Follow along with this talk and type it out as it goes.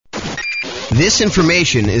This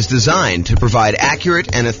information is designed to provide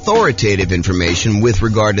accurate and authoritative information with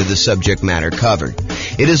regard to the subject matter covered.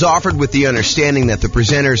 It is offered with the understanding that the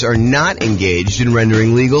presenters are not engaged in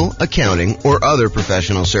rendering legal, accounting, or other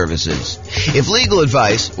professional services. If legal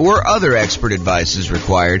advice or other expert advice is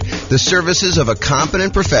required, the services of a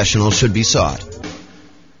competent professional should be sought.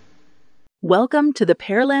 Welcome to the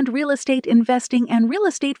Pearland Real Estate Investing and Real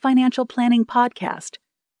Estate Financial Planning Podcast.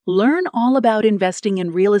 Learn all about investing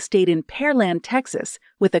in real estate in Pearland, Texas,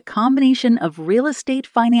 with a combination of real estate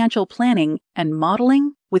financial planning and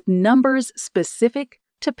modeling with numbers specific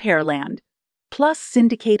to Pearland, plus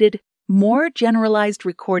syndicated, more generalized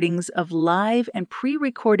recordings of live and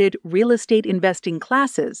pre-recorded real estate investing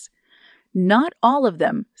classes, not all of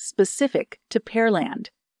them specific to Pearland.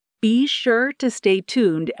 Be sure to stay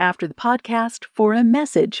tuned after the podcast for a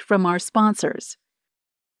message from our sponsors.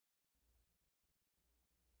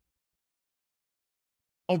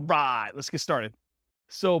 All right, let's get started.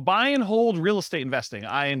 So buy and hold real estate investing.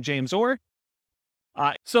 I am James Orr.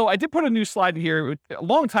 So I did put a new slide here. A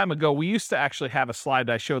long time ago, we used to actually have a slide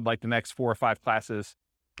that I showed like the next 4 or 5 classes.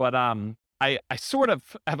 But I sort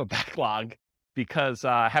of have a backlog because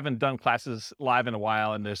I haven't done classes live in a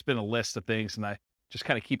while. And there's been a list of things and I just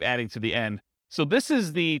kind of keep adding to the end. So this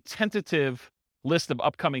is the tentative list of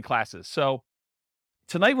upcoming classes. So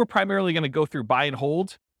tonight, we're primarily going to go through buy and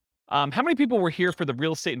hold. How many people were here for the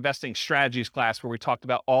real estate investing strategies class where we talked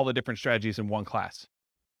about all the different strategies in one class?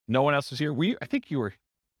 No one else was here? I think you were.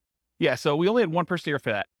 Yeah, so we only had one person here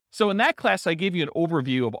for that. So in that class, I gave you an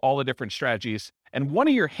overview of all the different strategies. And one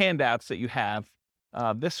of your handouts that you have,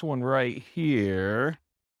 this one right here.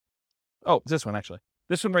 Oh, this one actually.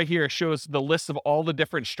 This one right here shows the list of all the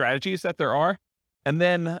different strategies that there are. And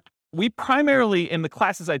then we primarily, in the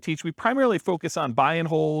classes I teach, we primarily focus on buy and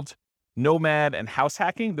hold, nomad, and house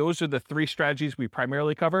hacking. Those are the 3 strategies we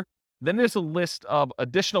primarily cover. Then there's a list of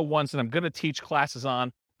additional ones that I'm going to teach classes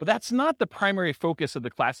on, but that's not the primary focus of the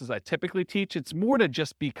classes I typically teach. It's more to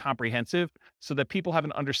just be comprehensive so that people have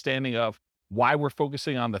an understanding of why we're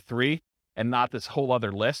focusing on the 3 and not this whole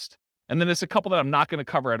other list. And then there's a couple that I'm not going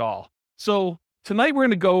to cover at all. So tonight we're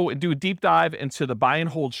going to go and do a deep dive into the buy and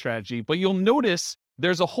hold strategy, but you'll notice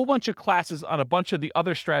there's a whole bunch of classes on a bunch of the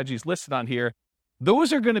other strategies listed on here.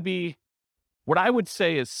 Those are going to be what I would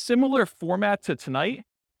say is similar format to tonight,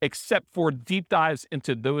 except for deep dives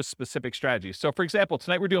into those specific strategies. So for example,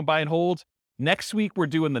 tonight we're doing buy and hold. Next week, we're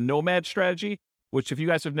doing the nomad strategy, which if you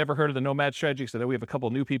guys have never heard of the nomad strategy, because I know we have a couple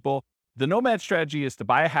of new people, the nomad strategy is to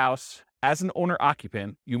buy a house as an owner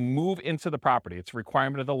occupant. You move into the property. It's a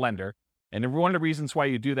requirement of the lender. And one of the reasons why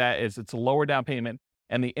you do that is it's a lower down payment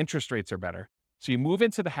and the interest rates are better. So you move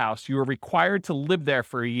into the house, you are required to live there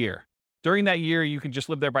for a year. During that year, you can just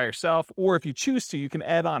live there by yourself, or if you choose to, you can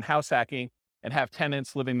add on house hacking and have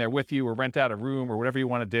tenants living there with you or rent out a room or whatever you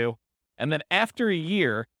want to do. And then after a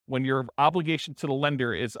year, when your obligation to the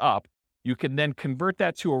lender is up, you can then convert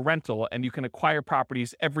that to a rental and you can acquire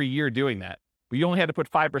properties every year doing that. But you only had to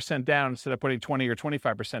put 5% down instead of putting 20 or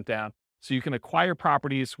 25% down. So you can acquire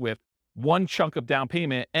properties with one chunk of down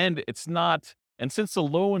payment, and since the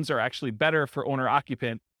loans are actually better for owner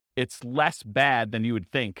occupant, it's less bad than you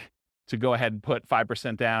would think to go ahead and put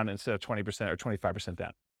 5% down instead of 20% or 25%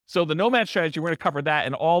 down. So the nomad strategy, we're going to cover that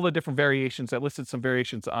and all the different variations. I listed some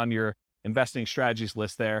variations on your investing strategies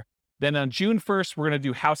list there. Then on June 1st, we're going to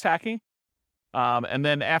do house hacking. And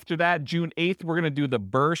then after that, June 8th, we're going to do the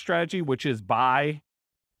BRRRR strategy, which is buy,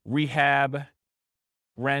 rehab,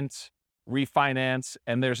 rent, refinance.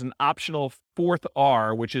 And there's an optional 4th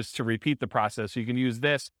R, which is to repeat the process. So you can use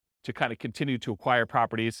this to kind of continue to acquire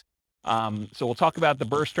properties. So we'll talk about the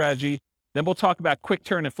BRRRR strategy. Then we'll talk about quick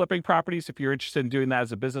turn and flipping properties if you're interested in doing that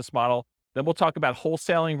as a business model. Then we'll talk about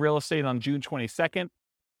wholesaling real estate on June 22nd.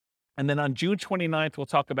 And then on June 29th, we'll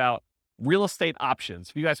talk about real estate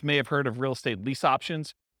options. You guys may have heard of real estate lease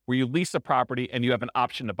options, where you lease a property and you have an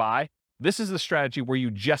option to buy. This is the strategy where you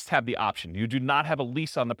just have the option. You do not have a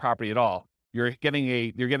lease on the property at all. You're getting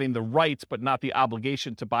the rights, but not the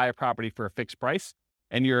obligation to buy a property for a fixed price.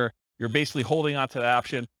 And you're basically holding on to that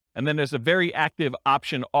option. And then there's a very active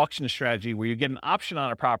option auction strategy where you get an option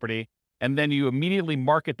on a property and then you immediately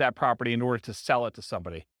market that property in order to sell it to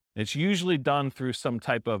somebody. And it's usually done through some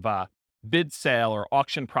type of bid sale or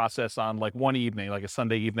auction process on like one evening, like a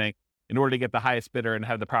Sunday evening, in order to get the highest bidder and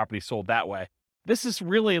have the property sold that way. This is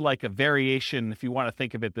really like a variation, if you want to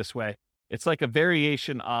think of it this way. It's like a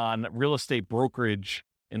variation on real estate brokerage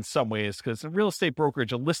in some ways, because a real estate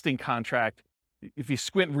brokerage, a listing contract, if you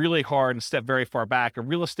squint really hard and step very far back, a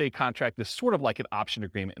real estate contract is sort of like an option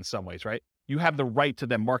agreement in some ways, right? You have the right to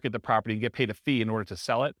then market the property and get paid a fee in order to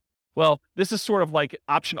sell it. Well, this is sort of like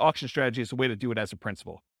option auction strategy is a way to do it as a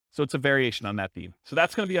principal. So it's a variation on that theme. So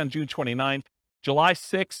that's going to be on June 29th. July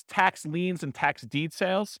 6th, tax liens and tax deed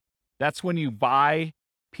sales. That's when you buy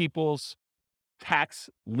people's tax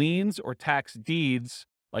liens or tax deeds.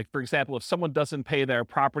 Like, for example, if someone doesn't pay their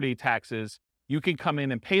property taxes, you can come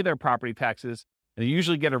in and pay their property taxes, and you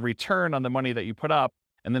usually get a return on the money that you put up.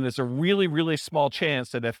 And then there's a really, really small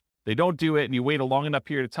chance that if they don't do it and you wait a long enough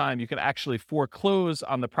period of time, you can actually foreclose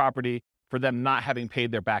on the property for them not having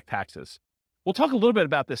paid their back taxes. We'll talk a little bit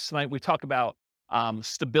about this tonight. We talk about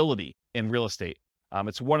stability in real estate.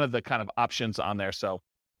 It's one of the kind of options on there. So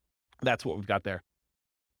that's what we've got there.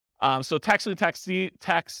 So tax lien,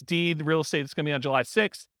 tax deed, real estate is going to be on July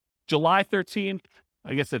 6th. July 13th,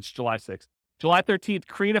 I guess it's July 6th. July 13th,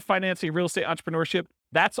 creative financing, real estate entrepreneurship.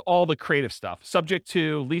 That's all the creative stuff. Subject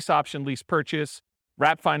to lease option, lease purchase,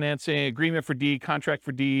 wrap financing, agreement for deed, contract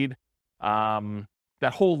for deed. That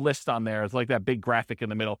whole list on there is like that big graphic in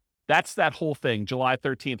the middle. That's that whole thing. July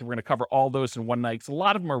 13th, we're going to cover all those in one night. 'Cause a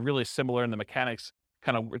lot of them are really similar in the mechanics.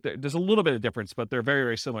 There's a little bit of difference, but they're very,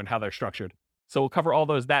 very similar in how they're structured. So we'll cover all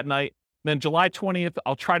those that night. Then July 20th,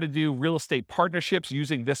 I'll try to do real estate partnerships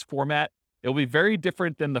using this format. It'll be very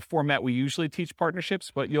different than the format we usually teach partnerships,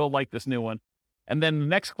 but you'll like this new one. And then the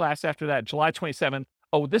next class after that, July 27th.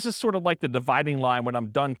 Oh, this is sort of like the dividing line when I'm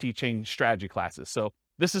done teaching strategy classes. So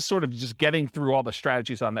this is sort of just getting through all the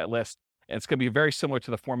strategies on that list. And it's going to be very similar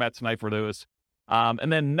to the format tonight for those.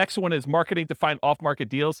 And then next one is marketing to find off-market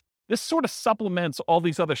deals. This sort of supplements all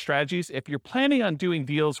these other strategies. If you're planning on doing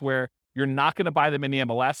deals where you're not going to buy them in the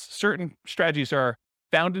MLS, certain strategies are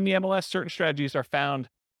found in the MLS. Certain strategies are found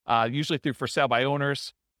usually through for sale by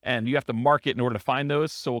owners, and you have to market in order to find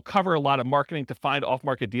those. So we'll cover a lot of marketing to find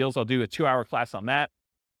off-market deals. I'll do a 2-hour class on that.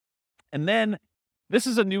 And then this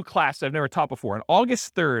is a new class I've never taught before. On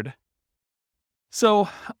August 3rd, so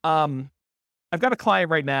I've got a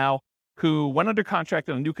client right now who went under contract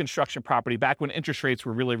on a new construction property back when interest rates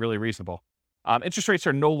were really, really reasonable. Interest rates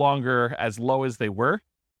are no longer as low as they were.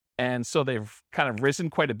 And so they've kind of risen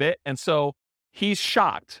quite a bit. And so he's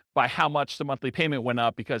shocked by how much the monthly payment went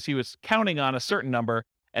up because he was counting on a certain number.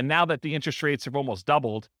 And now that the interest rates have almost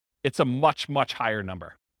doubled, it's a much, much higher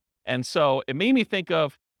number. And so it made me think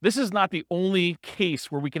of, this is not the only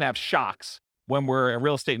case where we can have shocks when we're a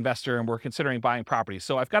real estate investor and we're considering buying properties.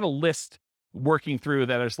 So I've got a list working through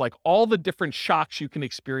that is like all the different shocks you can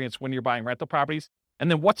experience when you're buying rental properties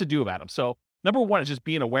and then what to do about them. So number one is just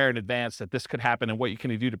being aware in advance that this could happen and what you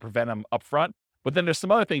can do to prevent them up front. But then there's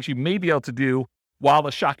some other things you may be able to do while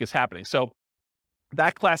the shock is happening. So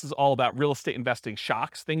that class is all about real estate investing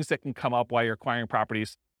shocks, things that can come up while you're acquiring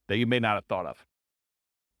properties that you may not have thought of.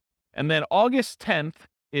 And then August 10th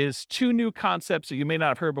is 2 new concepts that you may not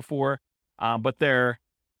have heard before, but there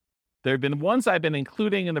have been ones I've been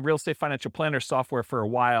including in the Real Estate Financial Planner software for a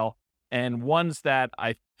while, and ones that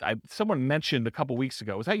someone mentioned a couple weeks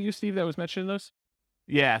ago. Was that you, Steve, that was mentioning those?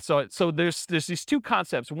 Yeah. So there's these 2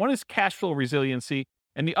 concepts. One is cash flow resiliency,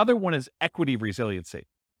 and the other one is equity resiliency.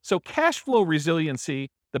 So cash flow resiliency,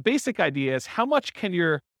 the basic idea is how much can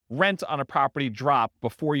your rent on a property drop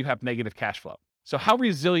before you have negative cash flow? So how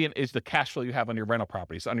resilient is the cash flow you have on your rental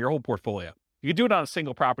properties, on your whole portfolio? You can do it on a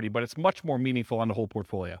single property, but it's much more meaningful on the whole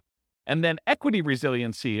portfolio. And then equity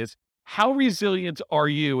resiliency is how resilient are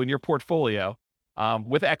you in your portfolio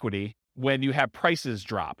with equity when you have prices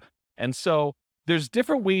drop? And so there's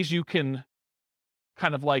different ways you can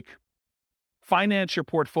kind of like finance your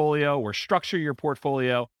portfolio or structure your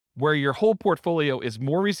portfolio where your whole portfolio is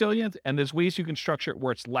more resilient, and there's ways you can structure it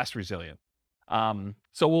where it's less resilient.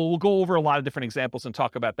 So we'll go over a lot of different examples and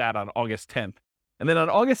talk about that on August 10th. And then on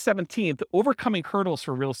August 17th, overcoming hurdles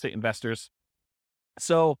for real estate investors.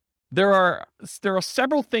 So there are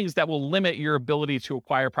several things that will limit your ability to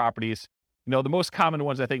acquire properties. You know, the most common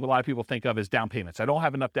ones I think a lot of people think of is down payments. I don't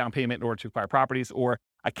have enough down payment in order to acquire properties, or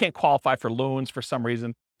I can't qualify for loans for some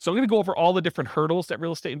reason. So I'm going to go over all the different hurdles that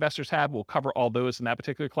real estate investors have. We'll cover all those in that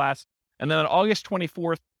particular class. And then on August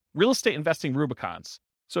 24th, real estate investing Rubicons.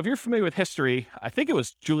 So if you're familiar with history, I think it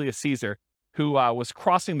was Julius Caesar who was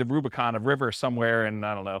crossing the Rubicon, a river somewhere in,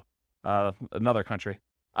 I don't know, another country.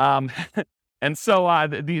 And so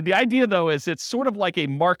the idea, though, is it's sort of like a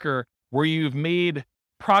marker where you've made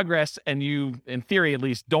progress and you, in theory at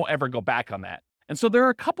least, don't ever go back on that. And so there are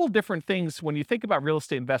a couple different things when you think about real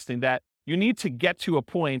estate investing that you need to get to a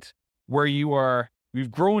point where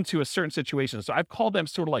you've grown to a certain situation. So I've called them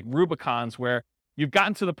sort of like Rubicons, where you've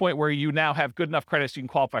gotten to the point where you now have good enough credit so you can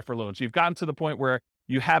qualify for loans. You've gotten to the point where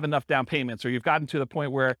you have enough down payments, or you've gotten to the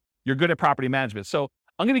point where you're good at property management. So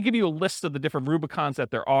I'm going to give you a list of the different Rubicons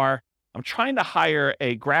that there are. I'm trying to hire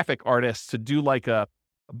a graphic artist to do like a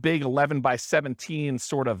a big 11 by 17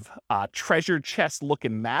 sort of treasure chest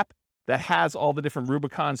looking map that has all the different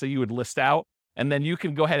Rubicons that you would list out. And then you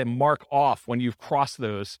can go ahead and mark off when you've crossed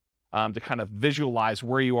those to kind of visualize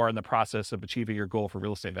where you are in the process of achieving your goal for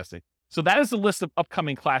real estate investing. So that is the list of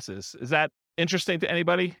upcoming classes. Is that interesting to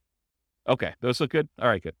anybody? Okay, those look good. All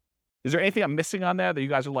right, good. Is there anything I'm missing on there that you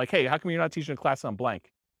guys are like, hey, how come you're not teaching a class on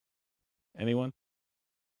blank? Anyone?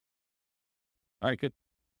 All right, good.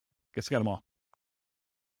 Guess I got them all.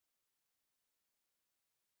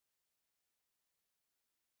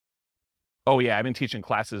 Oh yeah, I've been teaching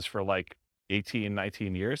classes for like 18,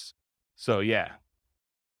 19 years. So yeah.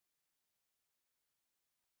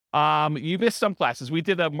 You missed some classes. We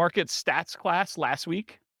did a market stats class last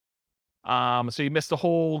week. So you missed a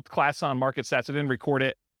whole class on market stats. I didn't record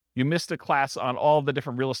it. You missed a class on all the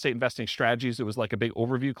different real estate investing strategies. It was like a big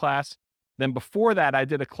overview class. Then before that, I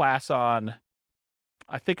did a class on,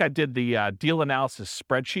 I think I did the deal analysis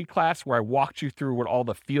spreadsheet class where I walked you through what all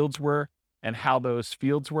the fields were and how those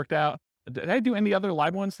fields worked out. Did I do any other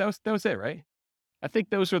live ones? That was it, right? I think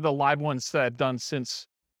those are the live ones that I've done since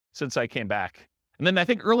I came back. And then I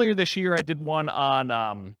think earlier this year, I did one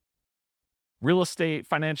on real estate,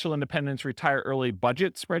 financial independence, retire early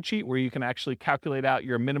budget spreadsheet, where you can actually calculate out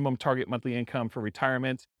your minimum target monthly income for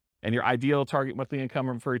retirement and your ideal target monthly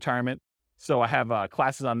income for retirement. So I have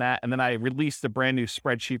classes on that. And then I released a brand new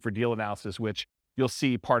spreadsheet for deal analysis, which you'll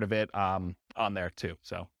see part of it on there too.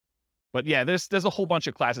 So, but yeah, there's a whole bunch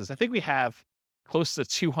of classes. I think we have close to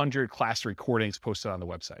 200 class recordings posted on the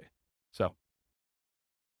website. So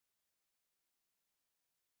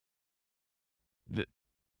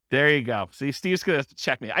there you go. See, Steve's going to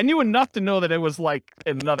check me. I knew enough to know that it was like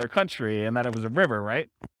in another country and that it was a river, right?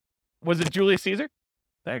 Was it Julius Caesar?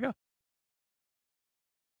 There you go.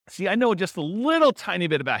 See, I know just a little tiny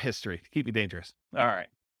bit about history to keep me dangerous. All right.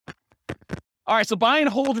 All right, so buy and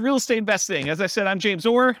hold real estate investing. As I said, I'm James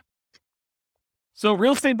Orr. So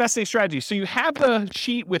real estate investing strategies. So you have the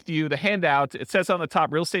sheet with you, the handout. It says on the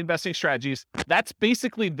top, real estate investing strategies. That's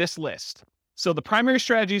basically this list. So the primary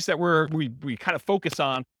strategies that we kind of focus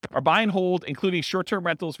on are buy and hold, including short-term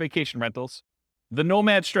rentals, vacation rentals, the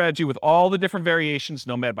nomad strategy with all the different variations,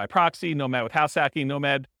 nomad by proxy, nomad with house hacking,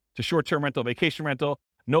 nomad to short-term rental, vacation rental,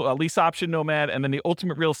 lease option nomad, and then the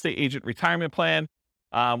ultimate real estate agent retirement plan,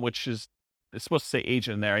 which is, it's supposed to say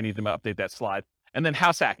agent in there. I need to update that slide. And then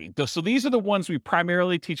house hacking. So these are the ones we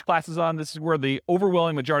primarily teach classes on. This is where the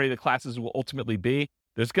overwhelming majority of the classes will ultimately be.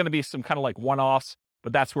 There's going to be some kind of like one-offs,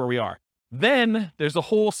 but that's where we are. Then there's a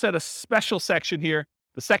whole set of special section here,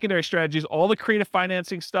 the secondary strategies, all the creative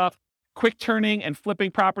financing stuff, quick turning and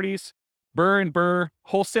flipping properties, BRRRR and BRRRR,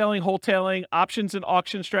 wholetailing, options and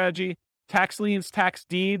auction strategy, tax liens, tax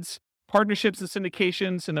deeds, partnerships and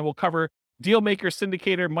syndications, and then we'll cover deal maker,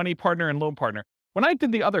 syndicator, money partner, and loan partner. When I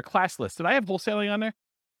did the other class list, did I have wholesaling on there?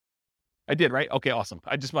 I did, right? Okay, awesome.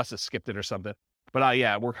 I just must have skipped it or something. But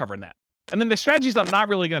yeah, we're covering that. And then the strategies I'm not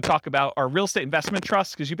really going to talk about are real estate investment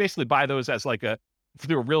trusts, because you basically buy those as like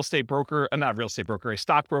through a real estate broker, not a real estate broker, a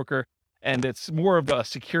stockbroker. And it's more of a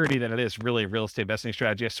security than it is really a real estate investing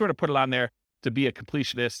strategy. I sort of put it on there to be a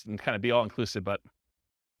completionist and kind of be all inclusive, but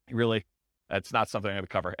really that's not something I'm going to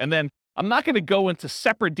cover. And then I'm not going to go into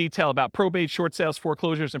separate detail about probate, short sales,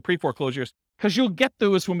 foreclosures, and pre-foreclosures, because you'll get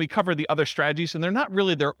those when we cover the other strategies, and they're not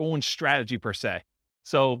really their own strategy per se.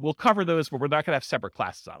 So we'll cover those, but we're not going to have separate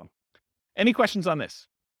classes on them. Any questions on this?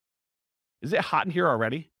 Is it hot in here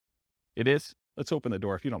already? It is? Let's open the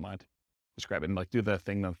door if you don't mind. Just grab it and do the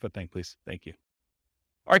thing, the foot thing, please. Thank you.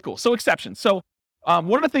 All right, cool. So exceptions. So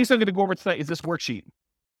one of the things I'm going to go over tonight is this worksheet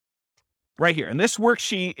right here. And this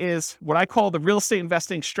worksheet is what I call the real estate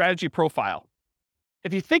investing strategy profile.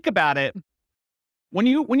 If you think about it, when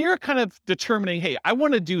you're kind of determining, hey, I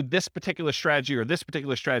want to do this particular strategy or this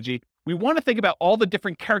particular strategy, we want to think about all the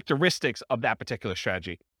different characteristics of that particular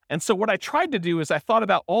strategy. And so what I tried to do is I thought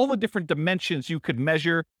about all the different dimensions you could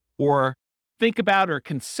measure or think about or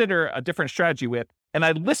consider a different strategy with. And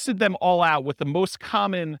I listed them all out with the most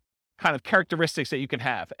common kind of characteristics that you can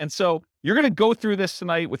have. And so you're going to go through this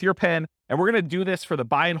tonight with your pen, and we're going to do this for the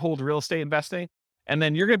buy and hold real estate investing. And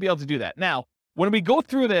then you're going to be able to do that. Now, when we go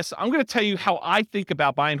through this, I'm going to tell you how I think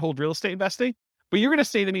about buy and hold real estate investing, but you're going to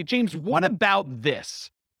say to me, James, what about this?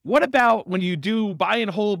 What about when you do buy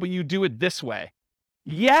and hold, but you do it this way?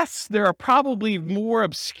 Yes, there are probably more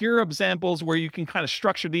obscure examples where you can kind of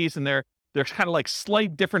structure these, and they're kind of like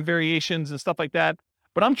slight different variations and stuff like that.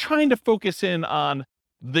 But I'm trying to focus in on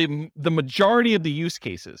the majority of the use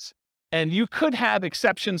cases. And you could have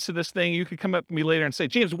exceptions to this thing. You could come up to me later and say,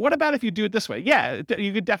 James, what about if you do it this way? Yeah,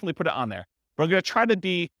 you could definitely put it on there. But I'm going to try to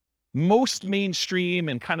be most mainstream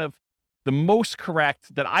and kind of the most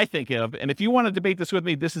correct that I think of. And if you want to debate this with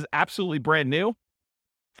me, this is absolutely brand new.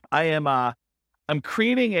 I'm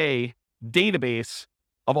creating a database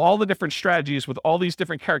of all the different strategies with all these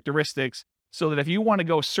different characteristics, so that if you want to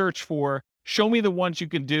go search for, show me the ones you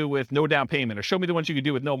could do with no down payment, or show me the ones you could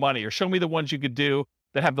do with no money, or show me the ones you could do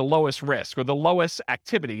that have the lowest risk or the lowest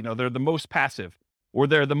activity, they're the most passive or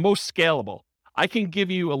they're the most scalable. I can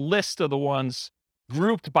give you a list of the ones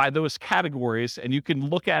grouped by those categories, and you can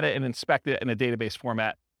look at it and inspect it in a database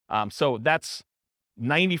format. So that's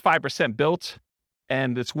 95% built,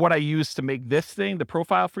 and it's what I use to make this thing, the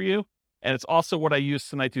profile for you. And it's also what I use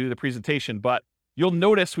tonight to do the presentation. But you'll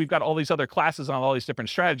notice we've got all these other classes on all these different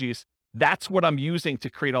strategies. That's what I'm using to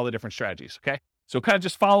create all the different strategies, okay? So kind of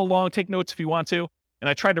just follow along, take notes if you want to. And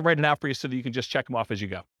I tried to write it out for you so that you can just check them off as you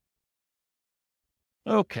go.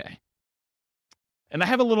 Okay. And I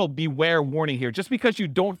have a little beware warning here. Just because you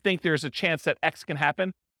don't think there's a chance that X can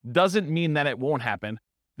happen doesn't mean that it won't happen.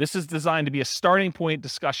 This is designed to be a starting point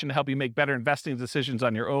discussion to help you make better investing decisions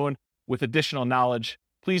on your own with additional knowledge.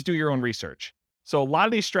 Please do your own research. So a lot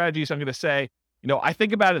of these strategies, I'm going to say, I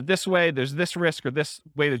think about it this way. There's this risk or this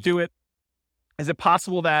way to do it. Is it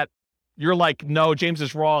possible that you're like, no, James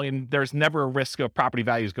is wrong, and there's never a risk of property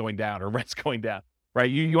values going down or rents going down, right?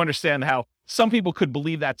 You understand how some people could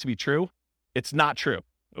believe that to be true. It's not true,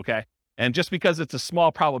 okay? And just because it's a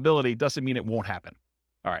small probability doesn't mean it won't happen.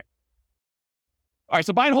 All right,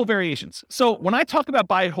 so buy and hold variations. So when I talk about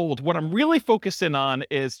buy and hold, what I'm really focusing on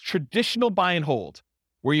is traditional buy and hold,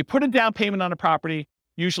 where you put a down payment on a property,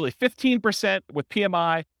 usually 15% with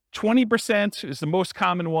PMI, 20% is the most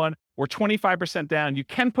common one, or 25% down. You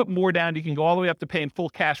can put more down. You can go all the way up to paying full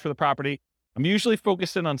cash for the property. I'm usually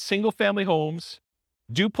focusing on single family homes,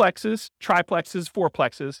 duplexes, triplexes,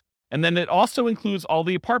 fourplexes, and then it also includes all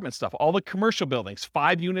the apartment stuff, all the commercial buildings,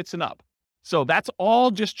 5 units and up. So that's all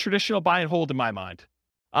just traditional buy and hold in my mind.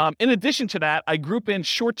 In addition to that, I group in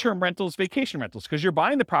short-term rentals, vacation rentals, because you're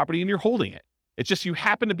buying the property and you're holding it. It's just you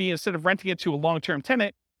happen to be, instead of renting it to a long-term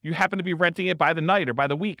tenant, you happen to be renting it by the night or by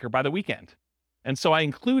the week or by the weekend. And so I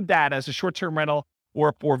include that as a short-term rental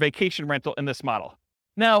or vacation rental in this model.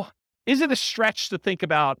 Now, is it a stretch to think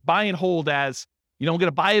about buy and hold as, I'm going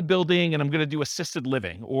to buy a building and I'm going to do assisted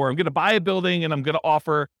living, or I'm going to buy a building and I'm going to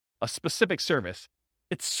offer a specific service?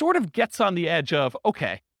 It sort of gets on the edge of,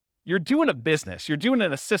 okay, you're doing a business, you're doing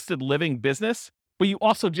an assisted living business, but you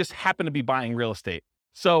also just happen to be buying real estate.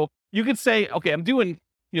 So you could say, okay, I'm doing,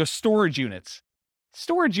 storage units.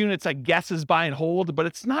 Storage units, I guess, is buy and hold, but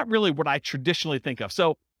it's not really what I traditionally think of.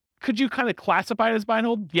 So could you kind of classify it as buy and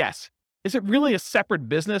hold? Yes. Is it really a separate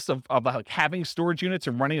business of like having storage units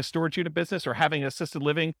and running a storage unit business, or having assisted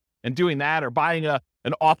living and doing that, or buying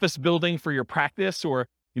an office building for your practice, or,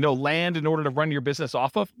 land in order to run your business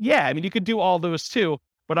off of? Yeah, I mean, you could do all those too,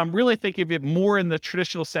 but I'm really thinking of it more in the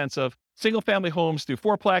traditional sense of single family homes through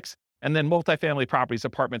fourplex, and then multifamily properties,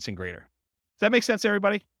 apartments, and greater. Does that make sense,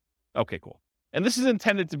 everybody? Okay, cool. And this is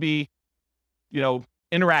intended to be,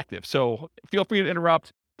 interactive. So feel free to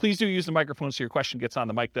interrupt. Please do use the microphone so your question gets on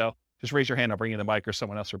the mic, though. Just raise your hand. I'll bring you the mic, or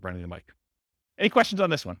someone else will bring you the mic. Any questions on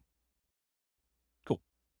this one? Cool.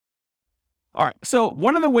 All right. So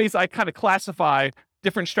one of the ways I kind of classify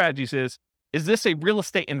different strategies is this a real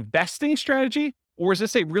estate investing strategy, or is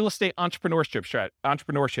this a real estate entrepreneurship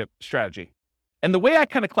strategy? And the way I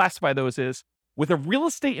kind of classify those is, with a real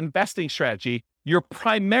estate investing strategy, you're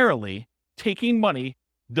primarily taking money,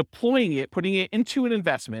 deploying it, putting it into an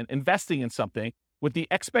investment, investing in something with the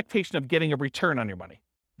expectation of getting a return on your money.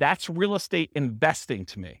 That's real estate investing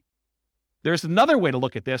to me. There's another way to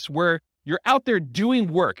look at this where you're out there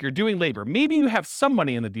doing work, you're doing labor. Maybe you have some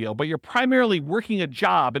money in the deal, but you're primarily working a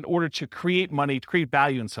job in order to create money, to create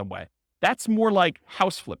value in some way. That's more like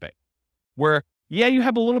house flipping, where, yeah, you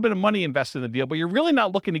have a little bit of money invested in the deal, but you're really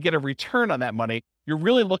not looking to get a return on that money. You're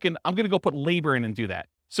really looking, I'm going to go put labor in and do that.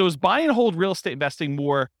 So is buy and hold real estate investing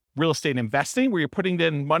more real estate investing, where you're putting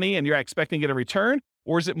in money and you're expecting to get a return?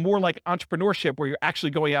 Or is it more like entrepreneurship, where you're actually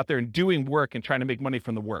going out there and doing work and trying to make money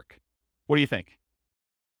from the work? What do you think?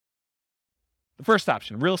 The first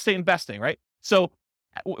option, real estate investing, right? So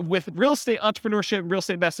with real estate entrepreneurship, real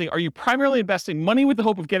estate investing, are you primarily investing money with the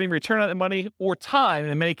hope of getting a return on that money, or time,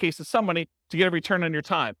 in many cases some money, to get a return on your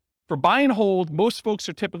time? For buy and hold, most folks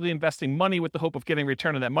are typically investing money with the hope of getting a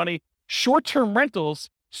return on that money. Short-term rentals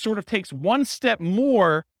sort of takes one step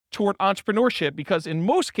more toward entrepreneurship, because in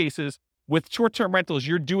most cases, with short-term rentals,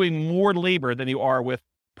 you're doing more labor than you are with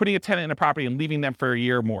putting a tenant in a property and leaving them for a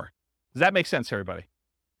year or more. Does that make sense, everybody?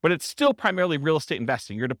 But it's still primarily real estate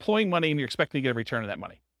investing. You're deploying money and you're expecting to get a return on that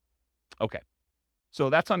money. Okay. So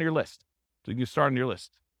that's on your list. So you can start on your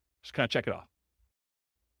list. Just kind of check it off.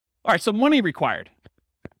 All right, so money required.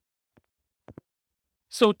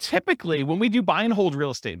 So typically when we do buy and hold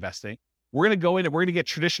real estate investing, we're going to go in and we're going to get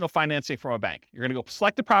traditional financing from a bank. You're going to go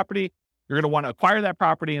select a property. You're going to want to acquire that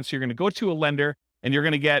property. And so you're going to go to a lender and you're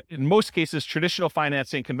going to get, in most cases, traditional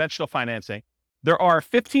financing, conventional financing. There are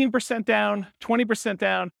 15% down, 20%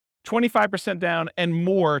 down, 25% down, and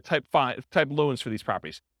more type loans for these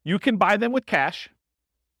properties. You can buy them with cash,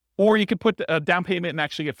 or you can put a down payment and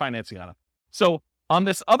actually get financing on them. So on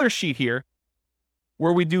this other sheet here,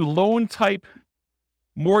 where we do loan type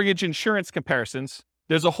mortgage insurance comparisons,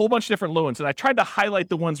 there's a whole bunch of different loans. And I tried to highlight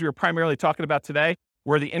the ones we were primarily talking about today,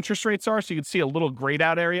 where the interest rates are. So you can see a little grayed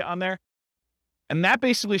out area on there. And that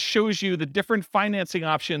basically shows you the different financing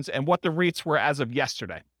options and what the rates were as of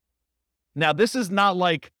yesterday. Now, this is not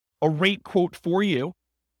like a rate quote for you.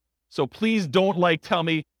 So please don't tell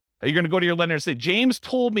me you're going to go to your lender and say, James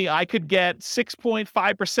told me I could get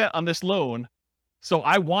 6.5% on this loan, so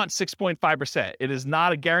I want 6.5%. It is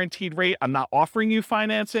not a guaranteed rate. I'm not offering you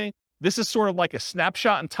financing. This is sort of like a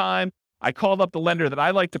snapshot in time. I called up the lender that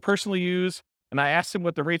I like to personally use, and I asked him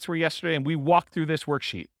what the rates were yesterday, and we walked through this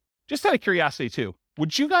worksheet. Just out of curiosity too,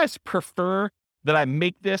 would you guys prefer that I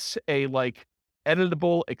make this a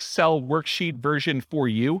editable Excel worksheet version for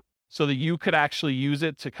you so that you could actually use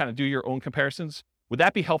it to kind of do your own comparisons? Would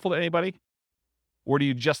that be helpful to anybody? Or do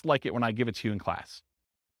you just like it when I give it to you in class?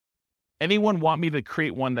 Anyone want me to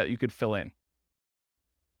create one that you could fill in?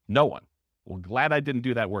 No one. Well, glad I didn't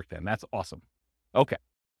do that work then. That's awesome. Okay.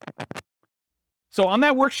 So on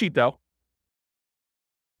that worksheet though,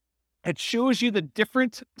 it shows you the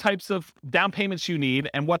different types of down payments you need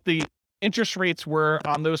and what the interest rates were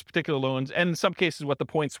on those particular loans, and in some cases what the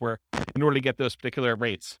points were in order to get those particular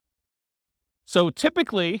rates. So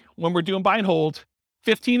typically when we're doing buy and hold,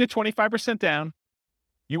 15 to 25% down,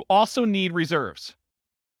 you also need reserves.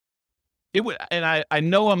 It would, and I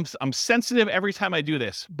know I'm sensitive every time I do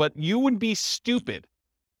this, but you would be stupid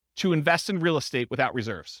to invest in real estate without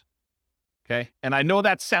reserves. Okay? And I know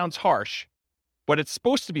that sounds harsh, but it's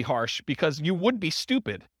supposed to be harsh because you would be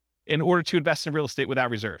stupid in order to invest in real estate without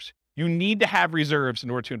reserves. You need to have reserves in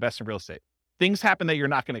order to invest in real estate. Things happen that you're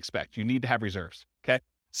not going to expect. You need to have reserves. Okay?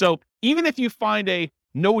 So even if you find a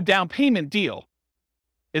no down payment deal,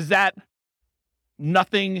 is that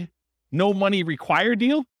nothing, no money required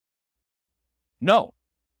deal? No.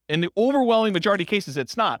 In the overwhelming majority of cases,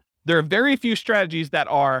 it's not. There are very few strategies that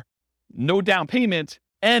are no down payment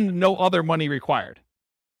and no other money required.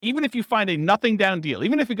 Even if you find a nothing down deal,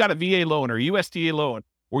 even if you got a VA loan or USDA loan,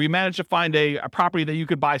 or you manage to find a property that you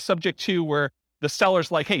could buy subject to where the seller's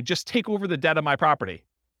like, hey, just take over the debt of my property.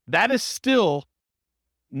 That is still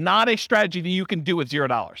not a strategy that you can do with $0.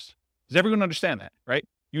 Does everyone understand that, right?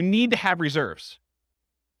 You need to have reserves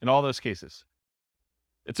in all those cases.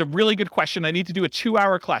 It's a really good question. I need to do a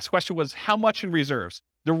 2-hour class. Question was, how much in reserves?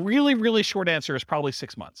 The really, really short answer is probably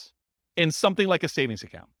 6 months in something like a savings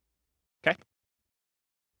account. Okay?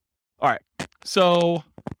 All right. So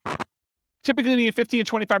typically you need 15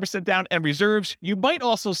 to 25% down and reserves. You might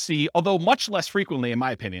also see, although much less frequently, in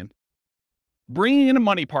my opinion, bringing in a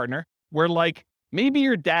money partner where maybe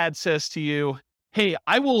your dad says to you, hey,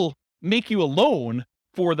 I will make you a loan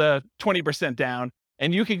for the 20% down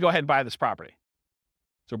and you can go ahead and buy this property.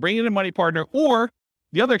 So bring in a money partner, or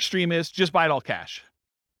the other extreme is just buy it all cash.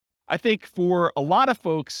 I think for a lot of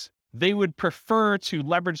folks, they would prefer to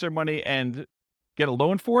leverage their money and get a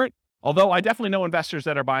loan for it. Although I definitely know investors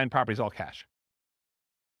that are buying properties all cash.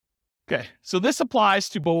 Okay, so this applies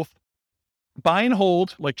to both buy and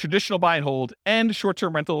hold, like traditional buy and hold, and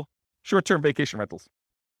short-term vacation rentals.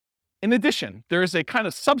 In addition, there is a kind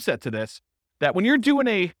of subset to this that when you're doing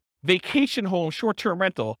a vacation home short-term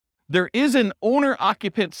rental, there is an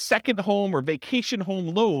owner-occupant second home or vacation home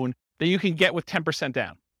loan that you can get with 10%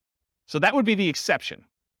 down. So that would be the exception.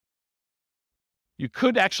 You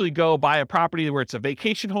could actually go buy a property where it's a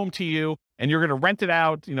vacation home to you and you're going to rent it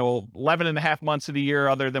out, 11 and a half months of the year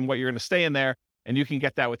other than what you're going to stay in there, and you can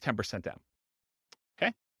get that with 10% down.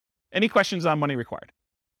 Okay? Any questions on money required?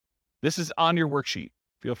 This is on your worksheet.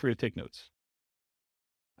 Feel free to take notes.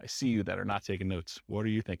 I see you that are not taking notes. What are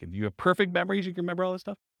you thinking? Do you have perfect memories? You can remember all this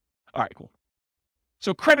stuff? All right, cool.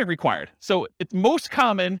 So credit required. So it's most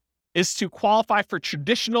common is to qualify for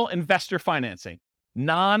traditional investor financing,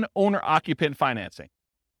 non-owner occupant financing.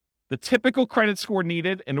 The typical credit score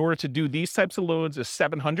needed in order to do these types of loans is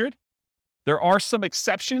 700. There are some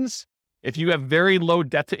exceptions if you have very low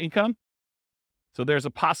debt to income. So there's a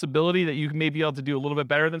possibility that you may be able to do a little bit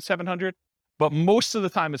better than 700, but most of the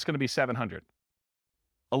time it's going to be 700.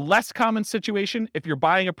 A less common situation, if you're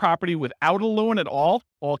buying a property without a loan at all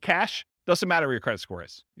cash, doesn't matter what your credit score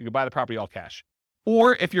is. You can buy the property all cash.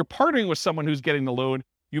 Or if you're partnering with someone who's getting the loan,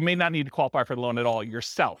 you may not need to qualify for the loan at all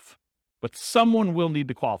yourself, but someone will need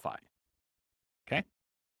to qualify. Okay?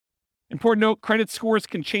 Important note, credit scores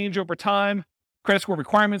can change over time. Credit score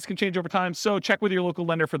requirements can change over time. So check with your local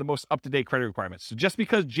lender for the most up-to-date credit requirements. So just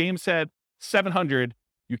because James said 700,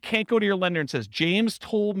 you can't go to your lender and says, James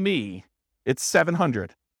told me it's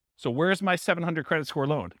 700. So where's my 700 credit score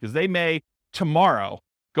loan? Because they may tomorrow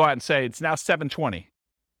go out and say it's now 720.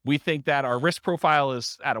 We think that our risk profile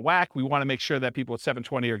is out of whack. We want to make sure that people at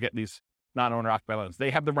 720 are getting these non-owner occupied loans. They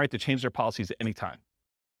have the right to change their policies at any time.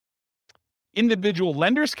 Individual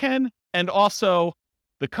lenders can, and also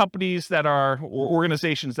the companies that are, or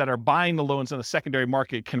organizations that are buying the loans in the secondary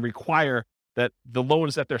market can require that the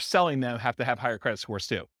loans that they're selling them have to have higher credit scores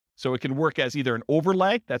too. So it can work as either an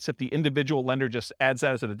overlay, that's if the individual lender just adds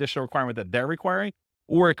that as an additional requirement that they're requiring,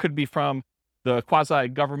 or it could be from the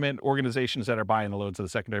quasi-government organizations that are buying the loans in the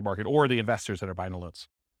secondary market, or the investors that are buying the loans.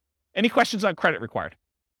 Any questions on credit required?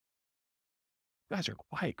 You guys are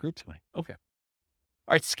a quiet group tonight. Okay.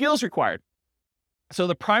 All right, skills required. So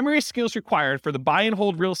the primary skills required for the buy and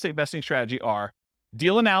hold real estate investing strategy are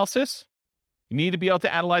deal analysis. You need to be able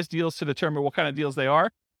to analyze deals to determine what kind of deals they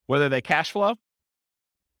are, whether they cash flow,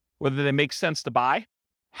 whether they make sense to buy,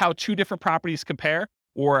 how 2 different properties compare,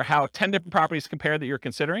 or how 10 different properties compare that you're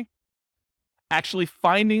considering. Actually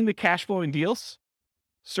finding the cash flowing deals,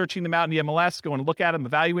 searching them out in the MLS, going to look at them,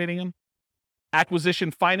 evaluating them. Acquisition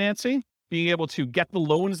financing, being able to get the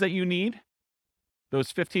loans that you need,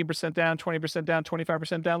 those 15% down, 20% down,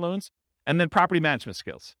 25% down loans, and then property management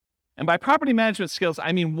skills. And by property management skills,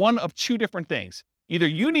 I mean one of 2 different things. Either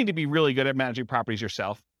you need to be really good at managing properties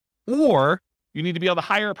yourself, or you need to be able to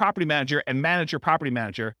hire a property manager and manage your property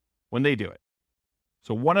manager when they do it.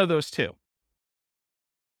 So one of those 2.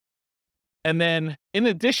 And then in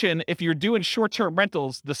addition, if you're doing short-term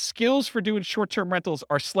rentals, the skills for doing short-term rentals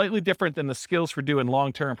are slightly different than the skills for doing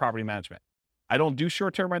long-term property management. I don't do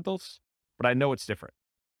short-term rentals, but I know it's different.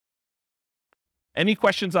 Any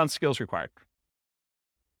questions on skills required?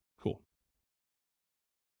 Cool.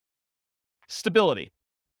 Stability.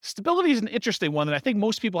 Stability is an interesting one that I think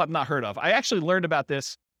most people have not heard of. I actually learned about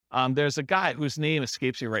this. There's a guy whose name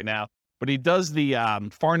escapes me right now, but he does the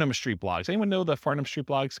Farnam Street blogs. Anyone know the Farnam Street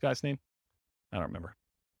blogs guy's name? I don't remember.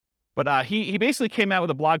 But he basically came out with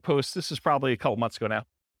a blog post. This is probably a couple months ago now.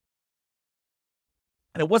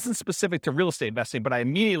 And it wasn't specific to real estate investing, but I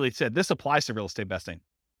immediately said, this applies to real estate investing.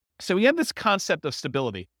 So we have this concept of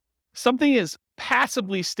stability. Something is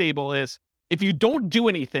passively stable is if you don't do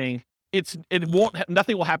anything,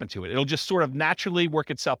 nothing will happen to it. It'll just sort of naturally work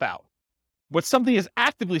itself out. But something is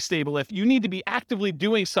actively stable if you need to be actively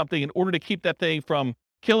doing something in order to keep that thing from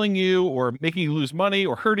killing you or making you lose money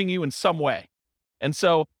or hurting you in some way. And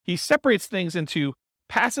so he separates things into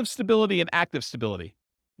passive stability and active stability.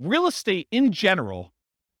 Real estate in general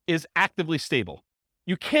is actively stable.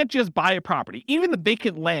 You can't just buy a property, even the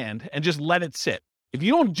vacant land, and just let it sit. If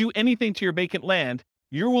you don't do anything to your vacant land,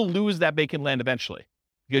 you will lose that vacant land eventually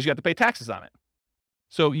because you have to pay taxes on it.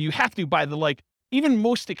 So you have to, by the even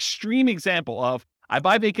most extreme example of, I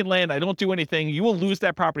buy vacant land, I don't do anything, you will lose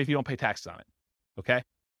that property if you don't pay taxes on it. Okay?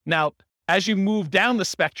 Now, as you move down the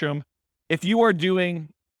spectrum, if you are doing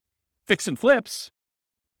fix and flips,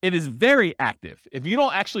 it is very active. If you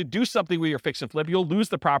don't actually do something with your fix and flip, you'll lose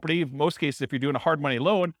the property. In most cases, if you're doing a hard money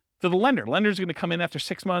loan, to the lender. Lender's going to come in after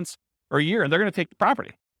 6 months or a year, and they're going to take the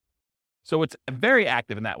property. So it's very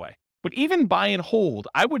active in that way. But even buy and hold,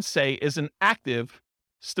 I would say, is an active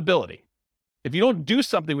stability. If you don't do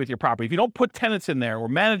something with your property, if you don't put tenants in there or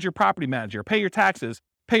manage your property manager, pay your taxes,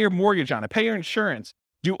 pay your mortgage on it, pay your insurance,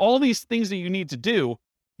 do all these things that you need to do,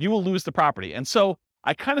 you will lose the property. And so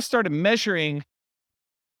I kind of started measuring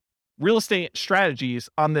real estate strategies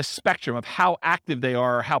on this spectrum of how active they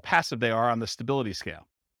are or how passive they are on the stability scale.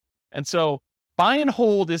 And so buy and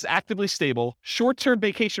hold is actively stable. Short-term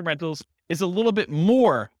vacation rentals is a little bit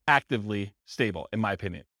more actively stable, in my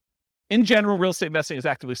opinion. In general, real estate investing is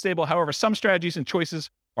actively stable. However, some strategies and choices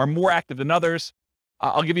are more active than others.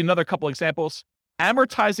 I'll give you another couple examples.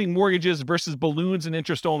 Amortizing mortgages versus balloons and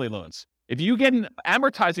interest-only loans. If you get an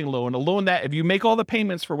amortizing loan, a loan that if you make all the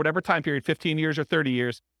payments for whatever time period, 15 years or 30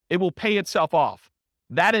 years, it will pay itself off.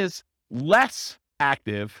 That is less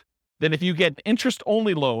active than if you get an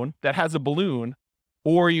interest-only loan that has a balloon,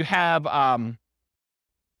 or you have, well,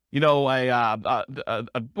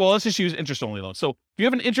 let's just use interest-only loan. So if you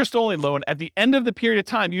have an interest-only loan, at the end of the period of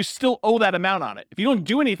time, you still owe that amount on it. If you don't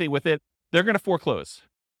do anything with it, they're going to foreclose.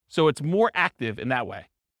 So it's more active in that way.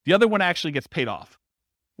 The other one actually gets paid off.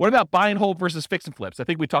 What about buy and hold versus fix and flips? I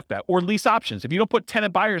think we talked about, or lease options. If you don't put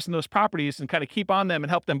tenant buyers in those properties and kind of keep on them and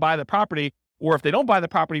help them buy the property, Or if they don't buy the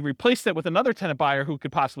property, replace it with another tenant buyer who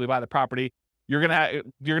could possibly buy the property. You're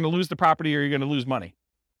gonna lose the property, or you're gonna lose money.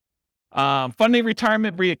 Funding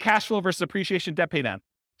retirement via cash flow versus appreciation, debt pay down.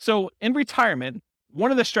 So in retirement,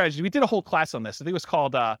 one of the strategies, we did a whole class on this. I think it was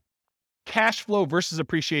called cash flow versus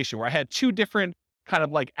appreciation, where I had two different kind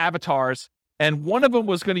of like avatars, and one of them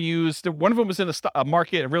was going to use one of them was in a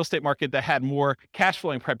market, a real estate market that had more cash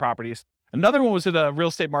flowing properties. Another one was in a real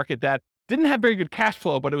estate market that didn't have very good cash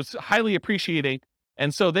flow, but it was highly appreciating.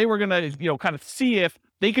 And so they were going to, kind of see if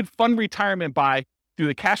they could fund retirement by through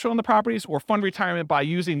the cash flow on the properties, or fund retirement by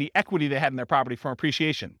using the equity they had in their property from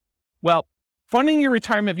appreciation. Well, funding your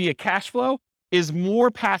retirement via cash flow is more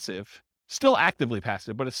passive, still actively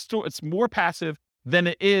passive, but it's more passive than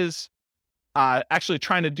it is actually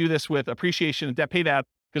trying to do this with appreciation and debt pay down.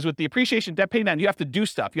 Because with the appreciation debt pay down, you have to do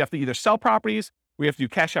stuff. You have to either sell properties, we have to do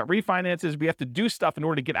cash out refinances, we have to do stuff in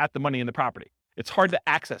order to get at the money in the property. It's hard to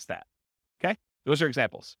access that. Okay, those are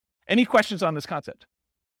examples. Any questions on this concept?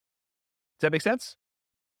 Does that make sense?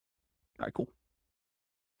 All right, cool.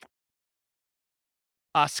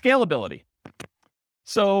 Scalability.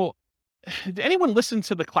 So did anyone listen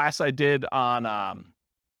to the class I did on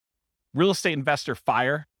Real Estate Investor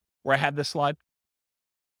FIRE, where I had this slide?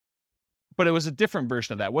 But it was a different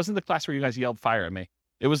version of that. It wasn't the class where you guys yelled fire at me.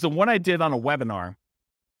 It was the one I did on a webinar.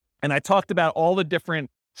 And I talked about all the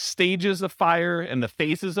different stages of FIRE and the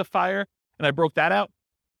phases of FIRE, and I broke that out.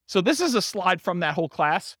 So this is a slide from that whole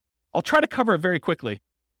class. I'll try to cover it very quickly.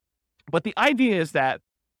 But the idea is that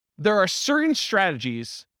there are certain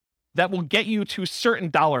strategies that will get you to certain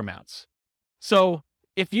dollar amounts. So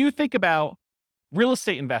if you think about real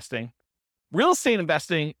estate investing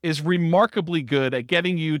is remarkably good at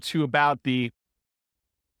getting you to about this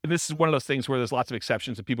is one of those things where there's lots of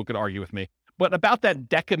exceptions and people could argue with me, but about that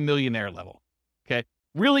deca-millionaire level, okay?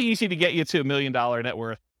 Really easy to get you to $1 million net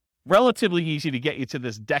worth, relatively easy to get you to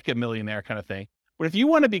this deca-millionaire kind of thing. But if you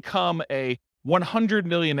want to become a 100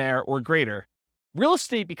 millionaire or greater, real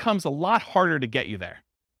estate becomes a lot harder to get you there,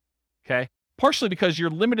 okay? Partially because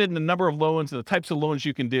you're limited in the number of loans and the types of loans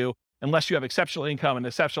you can do unless you have exceptional income and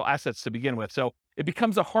exceptional assets to begin with. So it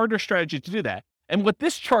becomes a harder strategy to do that. And what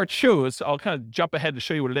this chart shows, I'll kind of jump ahead to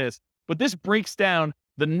show you what it is, but this breaks down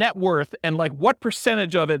the net worth and like what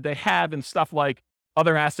percentage of it they have in stuff like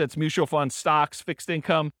other assets, mutual funds, stocks, fixed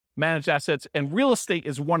income, managed assets, and real estate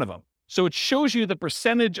is one of them. So it shows you the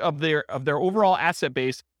percentage of their overall asset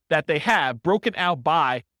base that they have broken out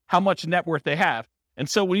by how much net worth they have. And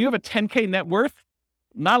so when you have a 10K net worth,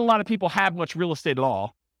 not a lot of people have much real estate at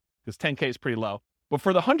all, because 10K is pretty low. But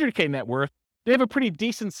for the 100K net worth, they have a pretty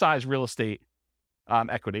decent sized real estate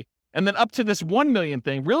equity. And then up to this 1 million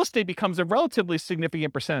thing, real estate becomes a relatively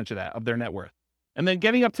significant percentage of that, of their net worth. And then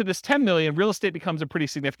getting up to this 10 million, real estate becomes a pretty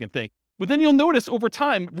significant thing. But then you'll notice over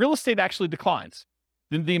time, real estate actually declines.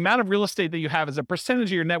 The amount of real estate that you have as a percentage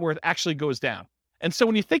of your net worth actually goes down. And so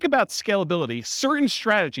when you think about scalability, certain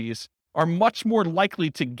strategies are much more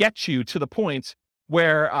likely to get you to the point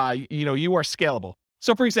where you are scalable.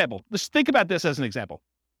 So for example, let's think about this as an example.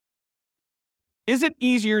 Is it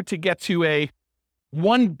easier to get to a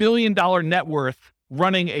 $1 billion net worth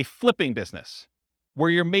running a flipping business where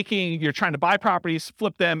you're trying to buy properties,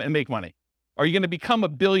 flip them, and make money? Are you going to become a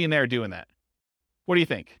billionaire doing that? What do you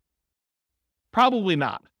think? Probably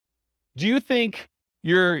not. Do you think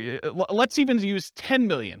let's even use 10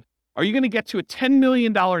 million. Are you going to get to a $10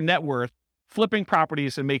 million net worth flipping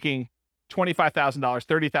properties and making $25,000,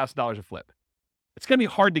 $30,000 a flip? It's going to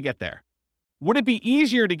be hard to get there. Would it be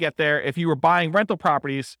easier to get there if you were buying rental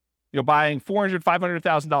properties, buying $400,000,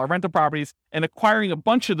 $500,000 rental properties and acquiring a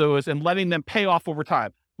bunch of those and letting them pay off over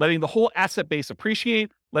time, letting the whole asset base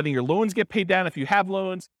appreciate, letting your loans get paid down if you have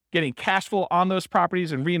loans, getting cash flow on those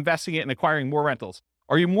properties and reinvesting it and acquiring more rentals?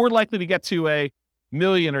 Are you more likely to get to a $1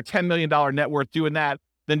 million or $10 million net worth doing that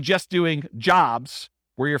than just doing jobs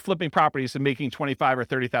where you're flipping properties and making $25,000 or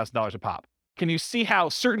 $30,000 a pop? Can you see how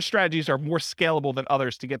certain strategies are more scalable than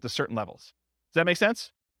others to get to certain levels? Does that make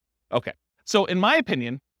sense? Okay. So in my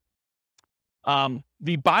opinion,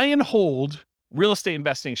 the buy and hold real estate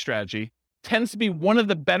investing strategy tends to be one of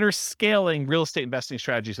the better scaling real estate investing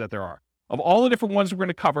strategies that there are. Of all the different ones we're going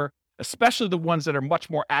to cover, especially the ones that are much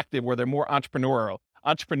more active, where they're more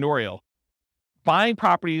entrepreneurial, buying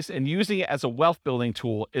properties and using it as a wealth building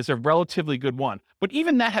tool is a relatively good one. But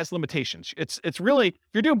even that has limitations. It's really, if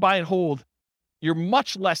you're doing buy and hold, you're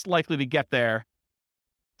much less likely to get there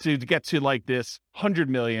to get to like this 100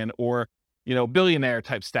 million or, billionaire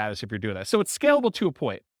type status if you're doing that. So it's scalable to a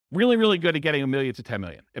point. Really, really good at getting 1 million to 10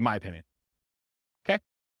 million, in my opinion. Okay.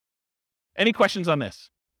 Any questions on this?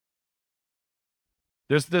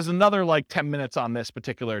 There's another like 10 minutes on this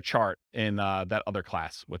particular chart in that other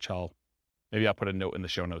class, which maybe I'll put a note in the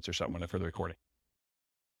show notes or something for the recording.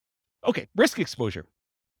 Okay, risk exposure.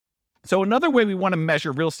 So another way we want to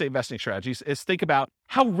measure real estate investing strategies is think about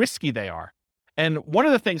how risky they are. And one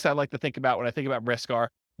of the things I like to think about when I think about risk are,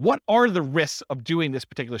 what are the risks of doing this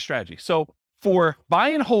particular strategy? So for buy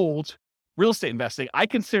and hold real estate investing, I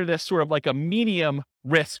consider this sort of like a medium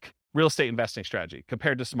risk real estate investing strategy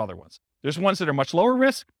compared to some other ones. There's ones that are much lower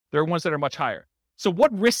risk. There are ones that are much higher. So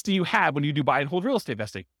what risk do you have when you do buy and hold real estate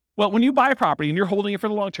investing? Well, when you buy a property and you're holding it for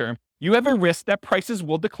the long term, you have a risk that prices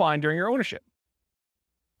will decline during your ownership,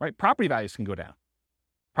 right? Property values can go down.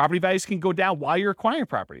 Property values can go down while you're acquiring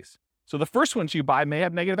properties. So the first ones you buy may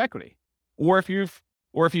have negative equity, or if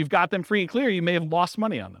you've got them free and clear, you may have lost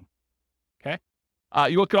money on them. Okay.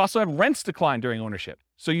 You could also have rents decline during ownership.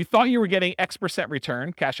 So you thought you were getting X%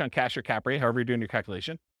 return, cash on cash or cap rate, however you're doing your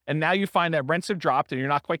calculation. And now you find that rents have dropped and you're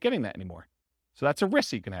not quite getting that anymore. So that's a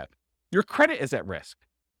risk you can have. Your credit is at risk.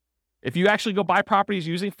 If you actually go buy properties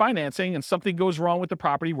using financing and something goes wrong with the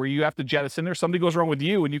property where you have to jettison, or something goes wrong with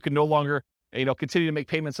you and you can no longer, continue to make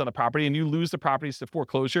payments on the property and you lose the properties to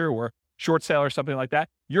foreclosure or short sale or something like that,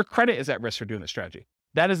 your credit is at risk for doing this strategy.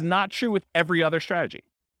 That is not true with every other strategy.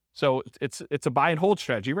 So it's a buy and hold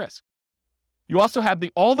strategy risk. You also have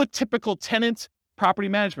all the typical tenant property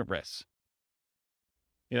management risks.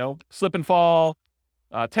 Slip and fall,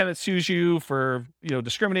 tenant sues you for,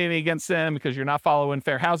 discriminating against them because you're not following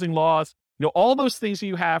fair housing laws. All those things that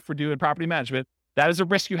you have for doing property management, that is a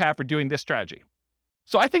risk you have for doing this strategy.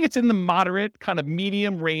 So I think it's in the moderate kind of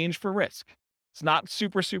medium range for risk. It's not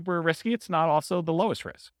super, super risky. It's not also the lowest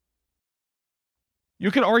risk.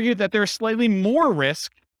 You could argue that there's slightly more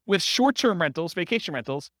risk with short-term rentals, vacation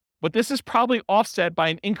rentals, but this is probably offset by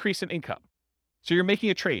an increase in income. So you're making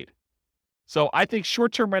a trade. So I think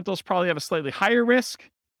short-term rentals probably have a slightly higher risk.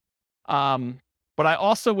 But I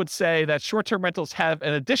also would say that short-term rentals have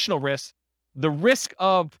an additional risk, the risk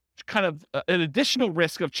of an additional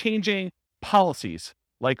risk of changing policies.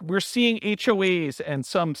 Like we're seeing HOAs and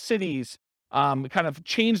some cities kind of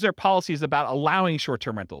change their policies about allowing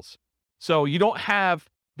short-term rentals. So you don't have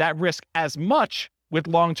that risk as much with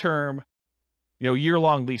long-term,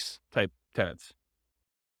 year-long lease type tenants.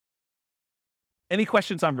 Any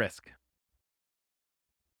questions on risk?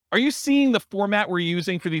 Are you seeing the format we're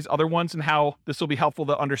using for these other ones and how this will be helpful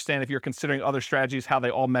to understand if you're considering other strategies, how they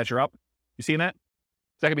all measure up? You seeing that?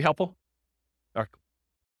 Is that gonna be helpful? All right.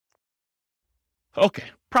 Okay,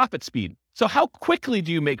 profit speed. So how quickly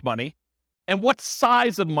do you make money and what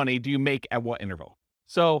size of money do you make at what interval?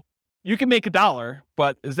 So you can make $1,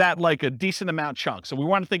 but is that like a decent amount chunk? So we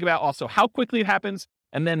want to think about also how quickly it happens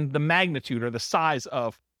and then the magnitude or the size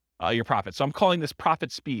of your profit. So I'm calling this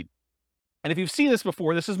profit speed. And if you've seen this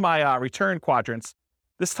before, this is my return quadrants.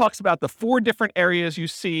 This talks about the 4 different areas you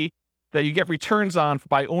see that you get returns on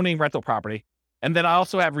by owning rental property. And then I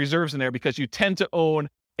also have reserves in there because you tend to own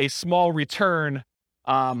a small return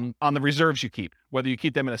on the reserves you keep. Whether you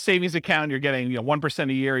keep them in a savings account, you're getting 1%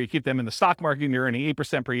 a year. You keep them in the stock market, and you're earning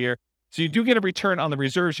 8% per year. So you do get a return on the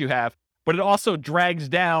reserves you have, but it also drags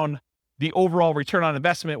down the overall return on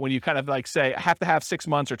investment when you kind of like say, I have to have 6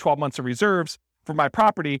 months or 12 months of reserves for my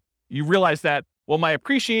property. You realize that, well, my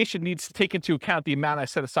appreciation needs to take into account the amount I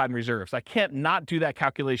set aside in reserves. I can't not do that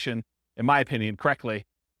calculation, in my opinion, correctly,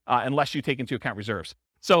 unless you take into account reserves.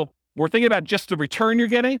 So we're thinking about just the return you're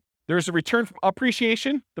getting. There's a return from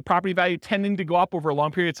appreciation, the property value tending to go up over a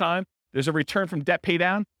long period of time. There's a return from debt pay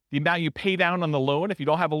down, the amount you pay down on the loan. If you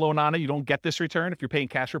don't have a loan on it, you don't get this return. If you're paying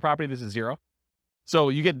cash for property, this is 0. So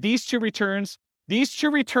you get these 2 returns. These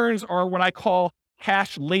 2 returns are what I call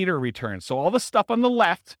cash later returns. So all the stuff on the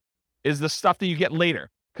left is the stuff that you get later,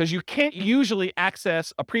 because you can't usually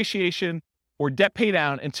access appreciation or debt pay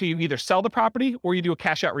down until you either sell the property or you do a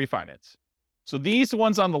cash out refinance. So these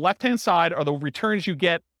ones on the left-hand side are the returns you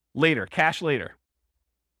get later, cash later.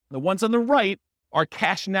 The ones on the right are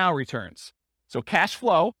cash now returns. So cash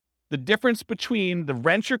flow, the difference between the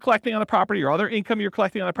rent you're collecting on the property or other income you're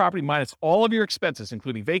collecting on the property minus all of your expenses,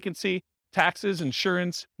 including vacancy, taxes,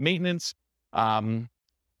 insurance, maintenance, your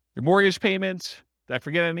mortgage payments. Did I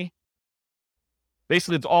forget any?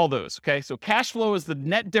 Basically, it's all those, okay? So cash flow is the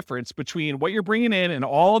net difference between what you're bringing in and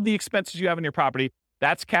all of the expenses you have in your property.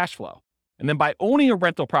 That's cash flow. And then by owning a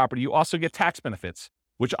rental property, you also get tax benefits,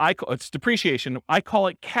 which it's depreciation. I call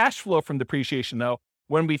it cash flow from depreciation, though,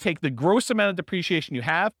 when we take the gross amount of depreciation you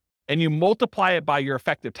have and you multiply it by your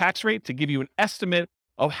effective tax rate to give you an estimate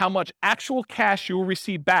of how much actual cash you will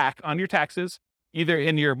receive back on your taxes, either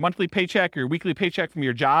in your monthly paycheck or your weekly paycheck from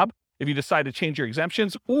your job, if you decide to change your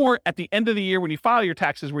exemptions, or at the end of the year when you file your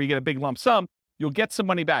taxes where you get a big lump sum, you'll get some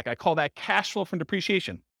money back. I call that cash flow from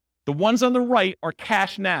depreciation. The ones on the right are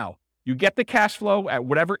cash now. You get the cash flow at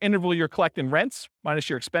whatever interval you're collecting rents minus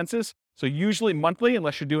your expenses. So usually monthly,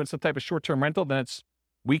 unless you're doing some type of short-term rental, then it's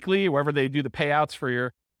weekly, wherever they do the payouts for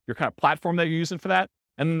your kind of platform that you're using for that.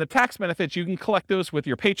 And then the tax benefits, you can collect those with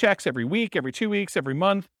your paychecks every week, every 2 weeks, every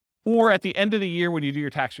month, or at the end of the year when you do your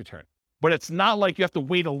tax return. But it's not like you have to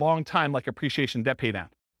wait a long time like appreciation debt pay down.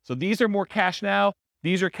 So these are more cash now.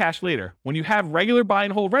 These are cash later. When you have regular buy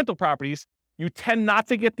and hold rental properties, you tend not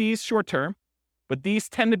to get these short-term, but these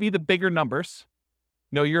tend to be the bigger numbers.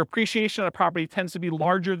 Your appreciation on a property tends to be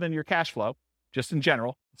larger than your cash flow, just in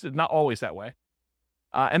general. It's not always that way.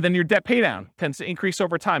 And then your debt pay down tends to increase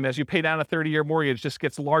over time. As you pay down a 30-year mortgage, it just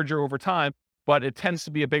gets larger over time, but it tends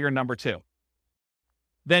to be a bigger number too.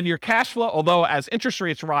 Then your cash flow, although as interest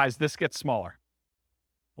rates rise, this gets smaller.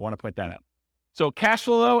 I want to point that out. So cash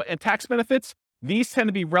flow and tax benefits, these tend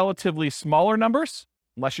to be relatively smaller numbers,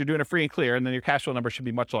 unless you're doing a free and clear, and then your cash flow number should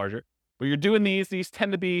be much larger. But you're doing these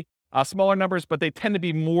tend to be smaller numbers, but they tend to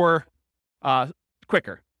be more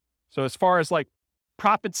quicker. So as far as like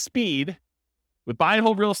profit speed, with buy and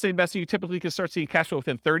hold real estate investing, you typically can start seeing cash flow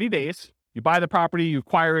within 30 days. You buy the property, you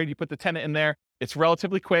acquire it, you put the tenant in there. It's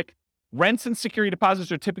relatively quick. Rents and security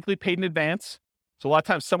deposits are typically paid in advance. So a lot of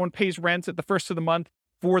times someone pays rents at the first of the month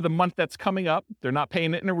for the month that's coming up. They're not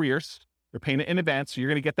paying it in arrears. They're paying it in advance. So you're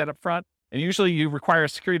going to get that up front. And usually you require a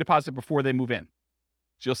security deposit before they move in.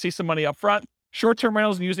 So you'll see some money up front. Short-term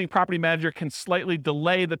rentals and using property manager can slightly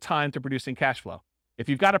delay the time to producing cash flow. If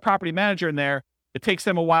you've got a property manager in there, it takes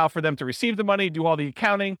them a while for them to receive the money, do all the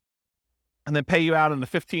accounting, and then pay you out on the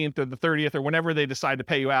 15th or the 30th or whenever they decide to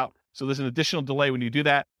pay you out. So there's an additional delay when you do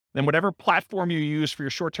that. Then whatever platform you use for your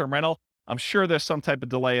short-term rental, I'm sure there's some type of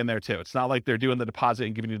delay in there too. It's not like they're doing the deposit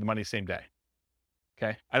and giving you the money same day.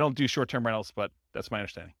 Okay. I don't do short-term rentals, but that's my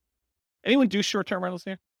understanding. Anyone do short-term rentals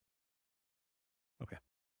here? Okay.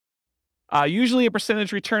 Usually a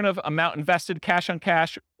percentage return of amount invested, cash on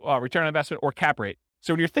cash, return on investment, or cap rate.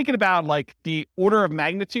 So when you're thinking about like the order of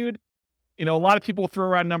magnitude, a lot of people throw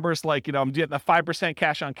around numbers like, I'm getting a 5%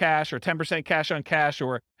 cash on cash or 10% cash on cash,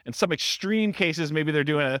 or in some extreme cases, maybe they're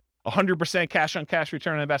doing a 100% cash on cash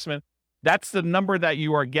return on investment. That's the number that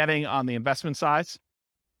you are getting on the investment size,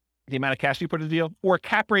 the amount of cash you put in the deal. Or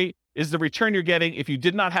cap rate is the return you're getting if you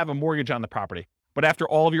did not have a mortgage on the property, but after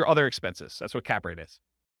all of your other expenses. That's what cap rate is.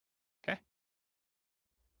 Okay.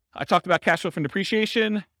 I talked about cash flow from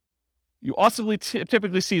depreciation. You also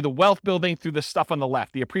typically see the wealth building through the stuff on the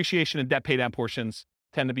left. The appreciation and debt pay down portions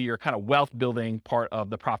tend to be your kind of wealth building part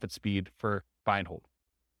of the profit speed for buy and hold.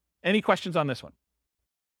 Any questions on this one?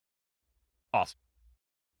 Awesome.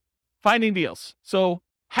 Finding deals. So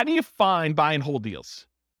how do you find buy and hold deals?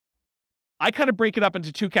 I kind of break it up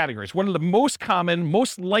into two categories. One of the most common,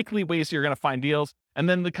 most likely ways you're going to find deals, and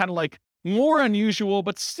then the kind of like more unusual,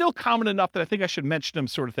 but still common enough that I think I should mention them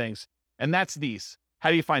sort of things. And that's these. How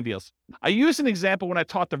do you find deals? I used an example when I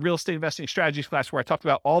taught the real estate investing strategies class where I talked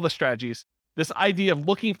about all the strategies, this idea of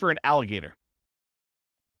looking for an alligator.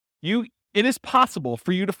 It is possible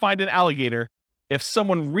for you to find an alligator if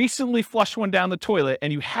someone recently flushed one down the toilet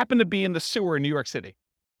and you happen to be in the sewer in New York City.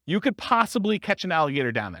 You could possibly catch an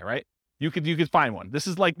alligator down there, right? You could find one. This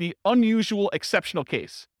is like the unusual, exceptional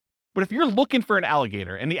case. But if you're looking for an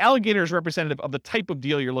alligator, and the alligator is representative of the type of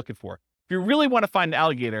deal you're looking for, if you really want to find an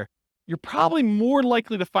alligator, you're probably more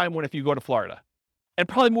likely to find one if you go to Florida. And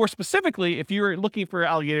probably more specifically, if you're looking for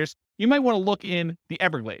alligators, you might want to look in the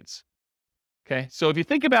Everglades. Okay, so if you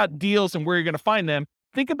think about deals and where you're going to find them,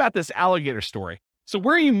 think about this alligator story. So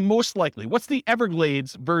where are you most likely? What's the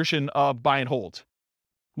Everglades version of buy and hold?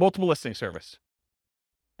 Multiple listing service.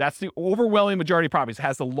 That's the overwhelming majority of properties. It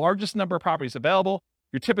has the largest number of properties available.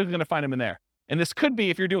 You're typically going to find them in there. And this could be,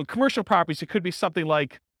 if you're doing commercial properties, it could be something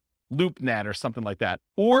like LoopNet or something like that.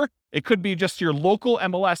 Or it could be just your local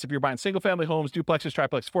MLS if you're buying single family homes, duplexes,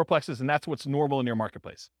 triplexes, fourplexes, and that's what's normal in your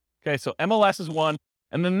marketplace. Okay, so MLS is one.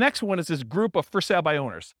 And the next one is this group of for sale by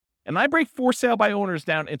owners. And I break for sale by owners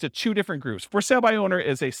down into two different groups. For sale by owner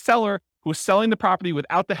is a seller who's selling the property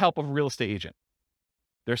without the help of a real estate agent.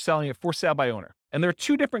 They're selling it for sale by owner. And there are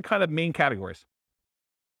two different kind of main categories.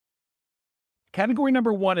 Category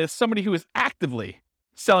number one is somebody who is actively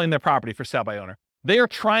selling their property for sale by owner. They are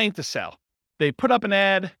trying to sell. They put up an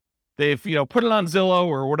ad. They've, put it on Zillow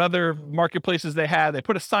or what other marketplaces they have. They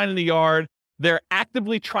put a sign in the yard. They're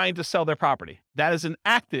actively trying to sell their property. That is an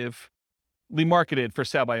actively marketed for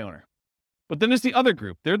sale by owner. But then there's the other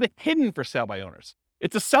group. They're the hidden for sale by owners.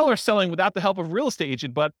 It's a seller selling without the help of a real estate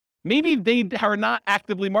agent, but maybe they are not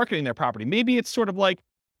actively marketing their property. Maybe it's sort of like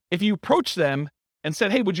if you approach them and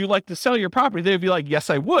said, hey, would you like to sell your property? They would be like,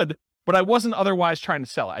 yes, I would. but I wasn't otherwise trying to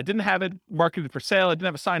sell it. I didn't have it marketed for sale. I didn't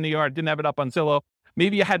have a sign in the yard. I didn't have it up on Zillow.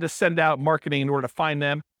 Maybe you had to send out marketing in order to find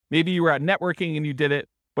them. Maybe you were out networking and you did it,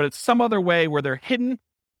 but it's some other way where they're hidden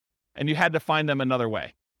and you had to find them another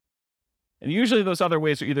way. And usually those other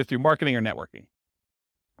ways are either through marketing or networking.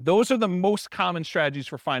 Those are the most common strategies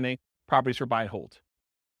for finding properties for buy and hold.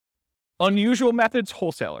 Unusual methods,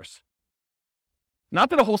 wholesalers. Not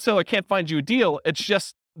that a wholesaler can't find you a deal, it's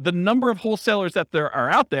just the number of wholesalers that there are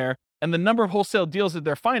out there and the number of wholesale deals that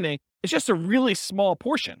they're finding is just a really small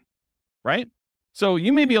portion, right? So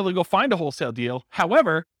you may be able to go find a wholesale deal.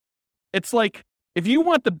 However, it's like, if you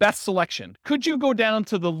want the best selection, could you go down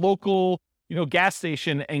to the local, gas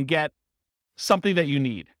station and get something that you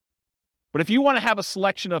need? But if you want to have a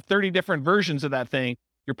selection of 30 different versions of that thing,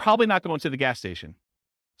 you're probably not going to the gas station.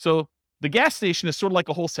 So the gas station is sort of like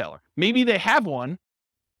a wholesaler. Maybe they have one,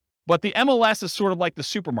 but the MLS is sort of like the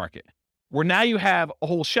supermarket, where now you have a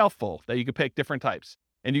whole shelf full that you can pick different types,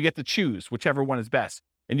 and you get to choose whichever one is best,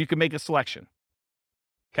 and you can make a selection.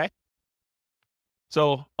 Okay?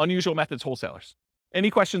 So unusual methods, wholesalers. Any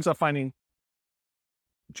questions on finding?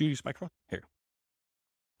 Did you use microphone? Here.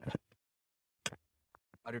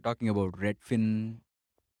 Are you talking about Redfin,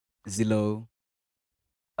 Zillow?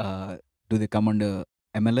 Do they come under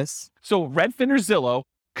MLS? So Redfin or Zillow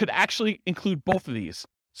could actually include both of these.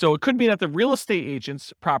 So it could be that the real estate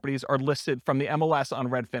agents' properties are listed from the MLS on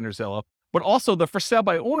Redfin or Zillow, but also the for sale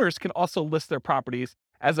by owners can also list their properties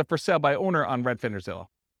as a for sale by owner on Redfin or Zillow.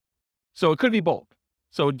 So it could be both.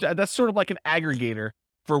 So that's sort of like an aggregator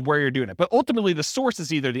for where you're doing it. But ultimately, the source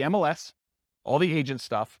is either the MLS, all the agent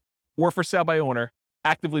stuff, or for sale by owner,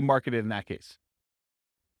 actively marketed in that case.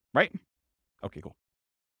 Right? Okay, cool.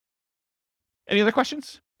 Any other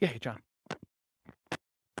questions? Yeah, hey, John.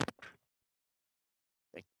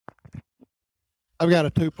 I've got a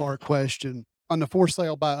two-part question. On the for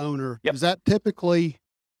sale by owner, Yep. is that typically,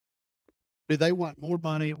 do they want more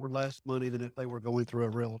money or less money than if they were going through a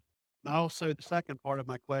realtor? And also, the second part of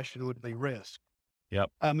my question would be risk. Yep.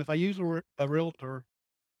 If I use a realtor,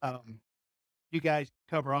 you guys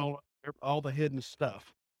cover all the hidden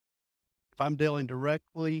stuff. If I'm dealing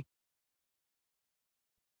directly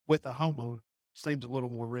with a homeowner, seems a little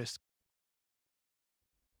more risky.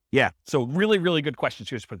 Yeah. So really, really good questions.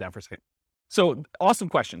 Here's put it down for a second. So awesome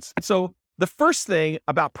questions. So the first thing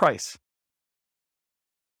about price,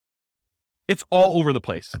 it's all over the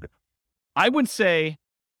place. I would say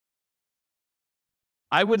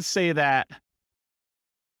that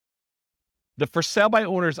the for sale by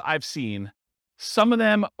owners I've seen, some of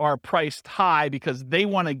them are priced high because they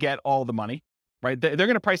want to get all the money, right? They're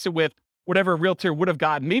going to price it with whatever a realtor would have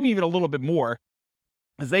gotten, maybe even a little bit more,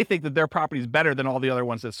 as they think that their property is better than all the other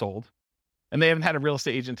ones that sold. And they haven't had a real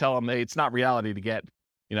estate agent tell them it's not reality to get,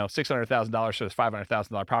 $600,000 for this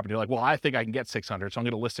 $500,000 property. They're like, well, I think I can get 600, so I'm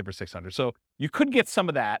going to list it for 600. So you could get some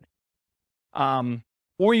of that.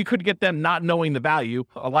 Or you could get them not knowing the value.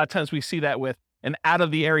 A lot of times we see that with an out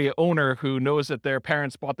of the area owner who knows that their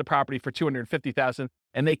parents bought the property for $250,000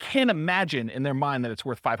 and they can't imagine in their mind that it's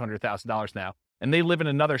worth $500,000 now. And they live in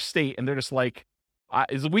another state and they're just like,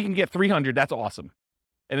 we can get 300, that's awesome.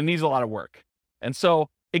 And it needs a lot of work. And so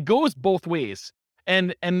it goes both ways.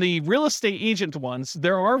 And the real estate agent ones,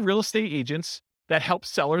 there are real estate agents that help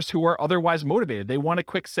sellers who are otherwise motivated. They want a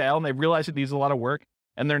quick sale and they realize it needs a lot of work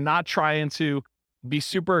and they're not trying to be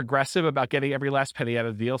super aggressive about getting every last penny out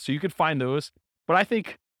of the deal. So you could find those. But I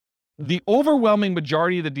think the overwhelming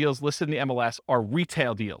majority of the deals listed in the MLS are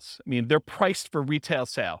retail deals. I mean, they're priced for retail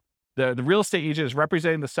sale. The real estate agent is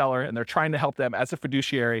representing the seller and they're trying to help them as a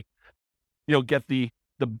fiduciary, get the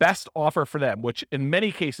best offer for them, which in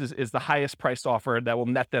many cases is the highest priced offer that will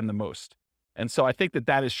net them the most. And so I think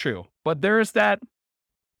that is true. But there is that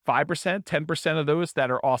 5%, 10% of those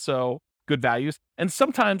that are also good values. And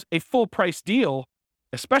sometimes a full price deal,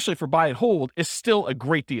 especially for buy and hold, is still a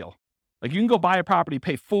great deal. Like you can go buy a property,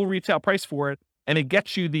 pay full retail price for it, and it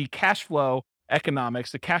gets you the cash flow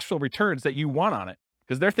economics, the cash flow returns that you want on it.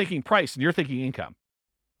 Because they're thinking price and you're thinking income,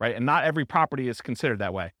 right? And not every property is considered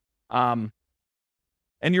that way.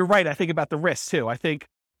 And you're right, I think about the risk too. I think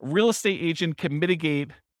real estate agent can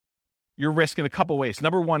mitigate your risk in a couple ways.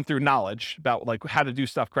 Number one, through knowledge about like how to do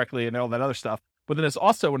stuff correctly and all that other stuff. But then there's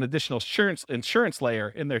also an additional insurance layer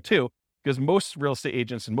in there too, because most real estate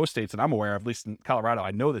agents in most states that I'm aware of, at least in Colorado,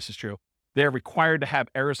 I know this is true, they're required to have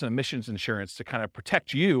errors and omissions insurance to kind of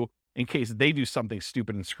protect you in case they do something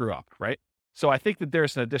stupid and screw up, right? So I think that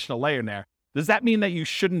there's an additional layer in there. Does that mean that you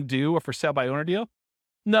shouldn't do a for sale by owner deal?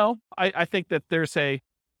 No, I think that there's a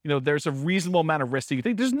reasonable amount of risk that you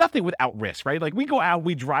think. There's nothing without risk, right? Like we go out,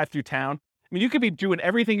 we drive through town, I mean, you could be doing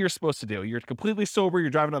everything you're supposed to do. You're completely sober. You're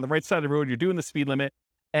driving on the right side of the road. You're doing the speed limit.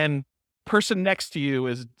 And person next to you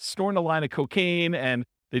is snorting a line of cocaine and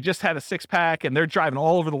they just had a 6-pack and they're driving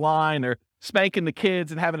all over the line. They're spanking the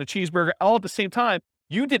kids and having a cheeseburger all at the same time.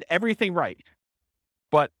 You did everything right,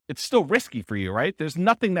 but it's still risky for you, right? There's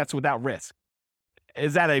nothing that's without risk.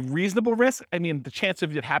 Is that a reasonable risk? I mean, the chance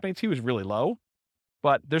of it happening to you is really low,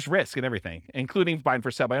 but there's risk in everything, including buying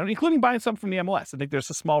for sale by owner, including buying some from the MLS. I think there's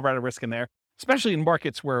a small amount of risk in there, especially in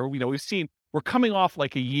markets where, we're coming off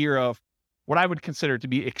like a year of what I would consider to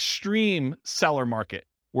be extreme seller market,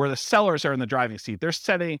 where the sellers are in the driving seat. They're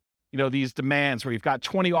setting, these demands where you've got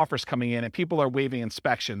 20 offers coming in and people are waiving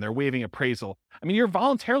inspection. They're waiving appraisal. I mean, you're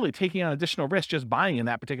voluntarily taking on additional risk just buying in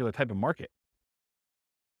that particular type of market.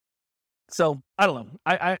 So I don't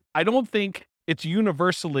know. I don't think it's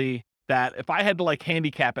universally that if I had to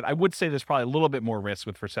handicap it, I would say there's probably a little bit more risk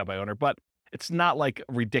with for sale by owner, but it's not like a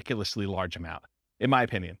ridiculously large amount, in my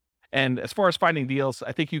opinion. And as far as finding deals,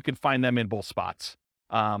 I think you can find them in both spots.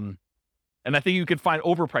 And I think you can find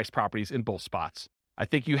overpriced properties in both spots. I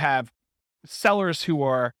think you have sellers who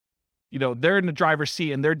are, they're in the driver's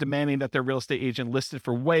seat and they're demanding that their real estate agent listed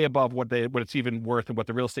for way above what it's even worth and what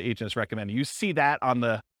the real estate agent is recommending. You see that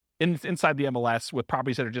on inside the MLS with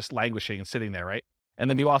properties that are just languishing and sitting there, right? And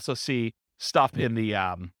then you also see stuff in the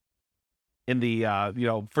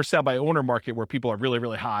for sale by owner market where people are really,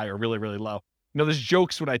 really high or really, really low. There's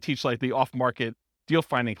jokes when I teach the off-market deal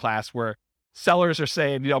finding class where sellers are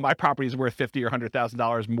saying, my property is worth $50,000 or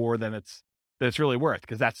 $100,000 more than it's really worth,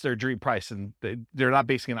 because that's their dream price and they're not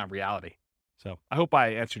basing it on reality. So I hope I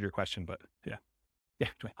answered your question, but yeah.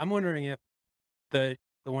 Dwayne. I'm wondering if the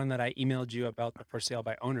one that I emailed you about the for sale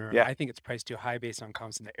by owner, Yeah. I think it's priced too high based on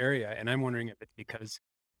comps in the area. And I'm wondering if it's because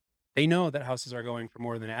they know that houses are going for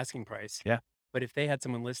more than asking price. Yeah. But if they had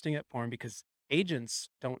someone listing it for them, because agents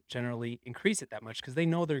don't generally increase it that much because they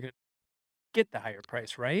know they're going to get the higher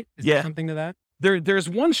price, right? Is there something to that? There's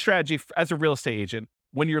one strategy as a real estate agent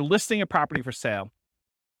when you're listing a property for sale.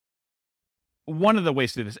 One of the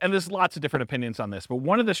ways to do this, and there's lots of different opinions on this, but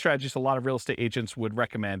one of the strategies a lot of real estate agents would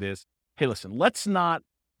recommend is, hey, listen, let's not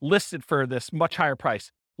list it for this much higher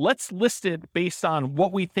price. Let's list it based on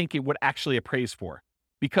what we think it would actually appraise for.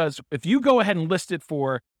 Because if you go ahead and list it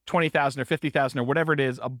for $20,000 or $50,000 or whatever it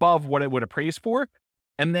is above what it would appraise for,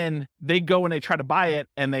 and then they go and they try to buy it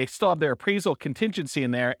and they still have their appraisal contingency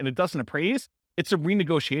in there and it doesn't appraise, it's a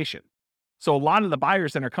renegotiation. So a lot of the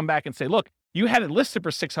buyers then are come back and say, look, you had it listed for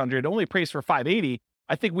 $600, only appraised for $580.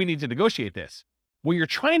 I think we need to negotiate this. What you're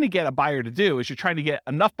trying to get a buyer to do is you're trying to get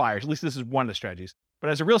enough buyers, at least this is one of the strategies, but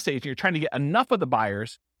as a real estate agent, you're trying to get enough of the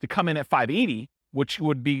buyers to come in at $580, which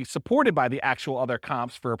would be supported by the actual other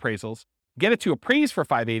comps for appraisals, get it to appraise for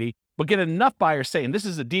 $580, but get enough buyers saying this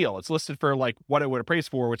is a deal. It's listed for what it would appraise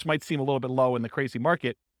for, which might seem a little bit low in the crazy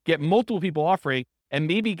market. Get multiple people offering and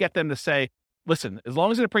maybe get them to say, listen, as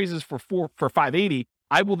long as it appraises for $580,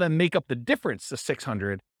 I will then make up the difference to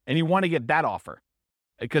 $600. And you want to get that offer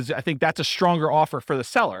because I think that's a stronger offer for the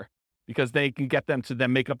seller because they can get them to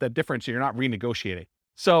then make up that difference. So you're not renegotiating.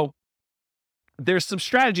 So there's some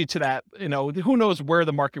strategy to that. Who knows where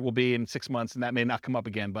the market will be in 6 months, and that may not come up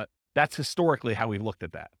again, but that's historically how we've looked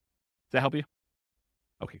at that. Does that help you?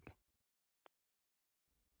 Okay.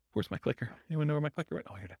 Where's my clicker? Anyone know where my clicker went?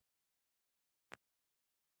 Oh, here it is.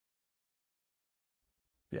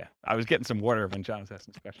 Yeah, I was getting some water when John was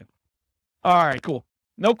asking this question. All right, cool.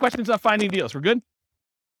 No questions on finding deals. We're good?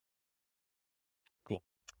 Cool.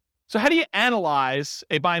 So how do you analyze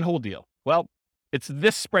a buy and hold deal? Well, it's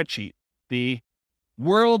this spreadsheet, the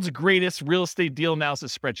world's greatest real estate deal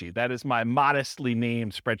analysis spreadsheet. That is my modestly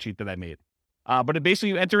named spreadsheet that I made. But it basically,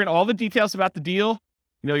 you enter in all the details about the deal,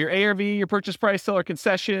 your ARV, your purchase price, seller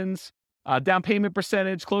concessions, down payment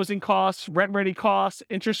percentage, closing costs, rent ready costs,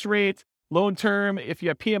 interest rate, loan term, if you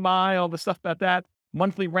have PMI, all the stuff about that,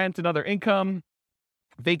 monthly rent and other income,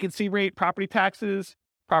 vacancy rate, property taxes,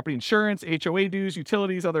 property insurance, HOA dues,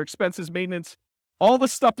 utilities, other expenses, maintenance, all the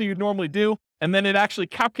stuff that you normally do. And then it actually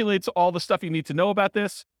calculates all the stuff you need to know about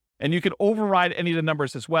this. And you can override any of the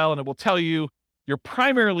numbers as well. And it will tell you you're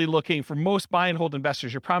primarily looking for most buy and hold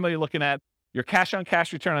investors. You're primarily looking at your cash on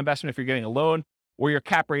cash return on investment if you're getting a loan or your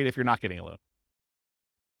cap rate if you're not getting a loan.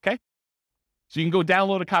 Okay. So you can go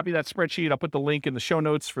download a copy of that spreadsheet. I'll put the link in the show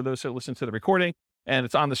notes for those that listen to the recording, and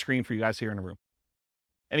it's on the screen for you guys here in the room.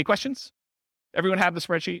 Any questions? Everyone have the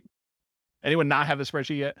spreadsheet? Anyone not have the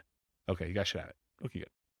spreadsheet yet? Okay, you guys should have it. Okay, good.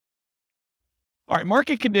 All right,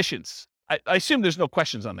 market conditions. I assume there's no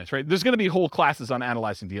questions on this, right? There's going to be whole classes on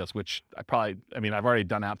analyzing deals, which I've already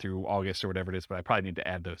done out through August or whatever it is, but I probably need to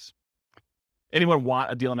add those. Anyone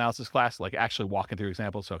want a deal analysis class, like actually walking through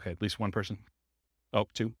examples? Okay, at least one person. Oh,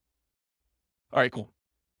 two. All right, cool.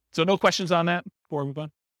 So no questions on that before we move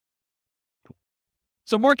on? Cool.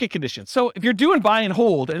 So market conditions. So if you're doing buy and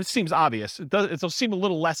hold, and it seems obvious, it'll seem a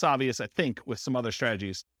little less obvious, I think, with some other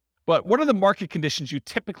strategies. But what are the market conditions you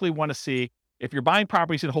typically want to see if you're buying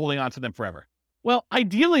properties and holding on to them forever? Well,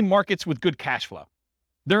 ideally markets with good cash flow.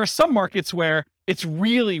 There are some markets where it's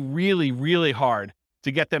really, really, really hard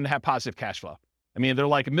to get them to have positive cash flow. I mean, they're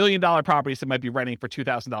like $1 million properties that might be renting for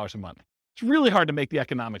 $2,000 a month. It's really hard to make the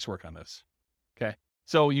economics work on this. Okay.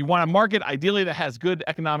 So you want a market ideally that has good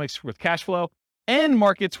economics with cash flow, and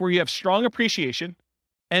markets where you have strong appreciation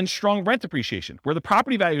and strong rent appreciation, where the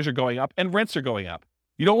property values are going up and rents are going up.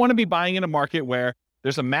 You don't want to be buying in a market where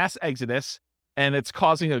there's a mass exodus and it's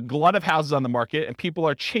causing a glut of houses on the market and people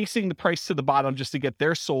are chasing the price to the bottom just to get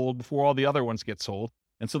theirs sold before all the other ones get sold.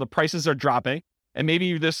 And so the prices are dropping. And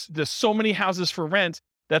maybe there's so many houses for rent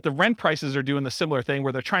that the rent prices are doing the similar thing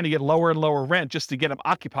where they're trying to get lower and lower rent just to get them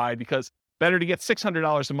occupied, because better to get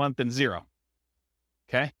 $600 a month than zero.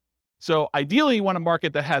 Okay. So ideally you want a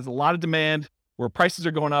market that has a lot of demand, where prices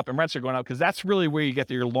are going up and rents are going up, because that's really where you get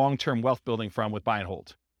your long-term wealth building from with buy and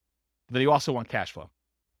hold. But then you also want cash flow.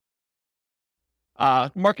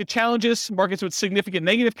 Market challenges, markets with significant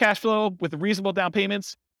negative cash flow with reasonable down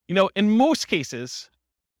payments. In most cases,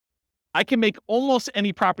 I can make almost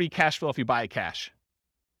any property cash flow if you buy it cash,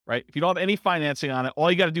 right? If you don't have any financing on it,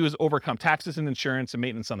 all you got to do is overcome taxes and insurance and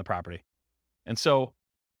maintenance on the property. And so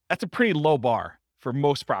that's a pretty low bar for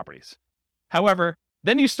most properties. However,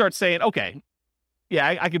 then you start saying, okay,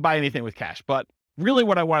 yeah, I could buy anything with cash, but really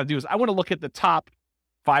what I want to do is I want to look at the top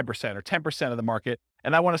 5% or 10% of the market,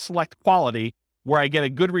 and I want to select quality where I get a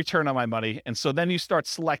good return on my money. And so then you start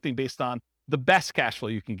selecting based on the best cash flow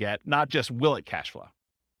you can get, not just will it cash flow.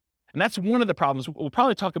 And that's one of the problems. We'll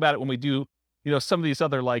probably talk about it when we do, some of these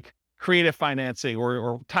other like creative financing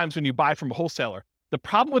or times when you buy from a wholesaler. The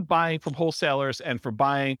problem with buying from wholesalers and for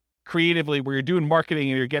buying creatively where you're doing marketing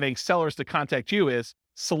and you're getting sellers to contact you is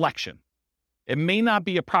selection. It may not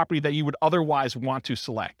be a property that you would otherwise want to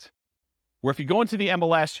select. Where if you go into the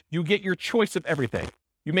MLS, you get your choice of everything.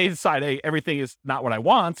 You may decide, hey, everything is not what I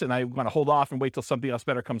want, and I want to hold off and wait till something else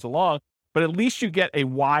better comes along. But at least you get a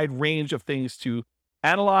wide range of things to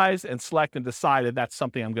analyze and select and decide if that's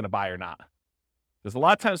something I'm going to buy or not. There's a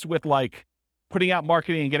lot of times with like putting out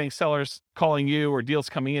marketing and getting sellers calling you or deals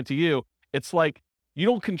coming into you, it's like you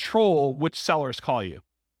don't control which sellers call you.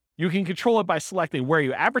 You can control it by selecting where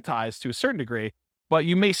you advertise to a certain degree, but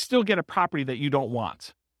you may still get a property that you don't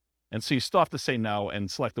want. And so you still have to say no and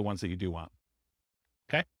select the ones that you do want.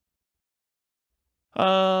 Okay.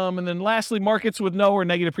 And then lastly, markets with no or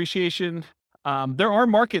negative appreciation. There are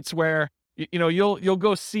markets where, you'll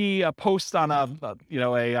go see a post on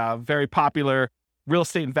a very popular real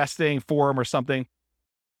estate investing forum or something.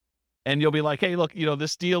 And you'll be like, hey, look,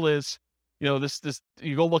 this deal is, this,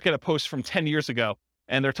 you go look at a post from 10 years ago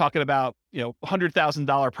and they're talking about,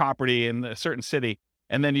 $100,000 property in a certain city.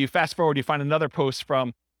 And then you fast forward, you find another post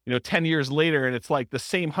from, 10 years later, and it's like the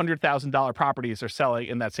same $100,000 properties are selling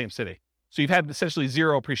in that same city. So you've had essentially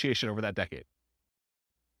zero appreciation over that decade.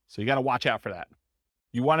 So you got to watch out for that.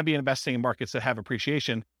 You want to be investing in markets that have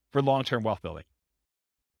appreciation for long-term wealth building.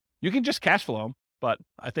 You can just cash flow them, but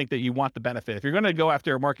I think that you want the benefit. If you're going to go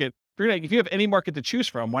after a market, if you have any market to choose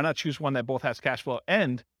from, why not choose one that both has cash flow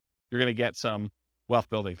and you're going to get some wealth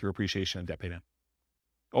building through appreciation and debt pay down,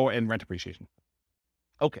 and rent appreciation.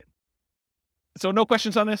 Okay. So no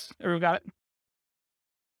questions on this? Everyone got it?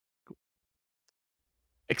 Cool.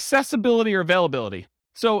 Accessibility or availability.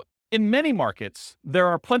 So in many markets, there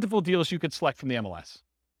are plentiful deals you could select from the MLS.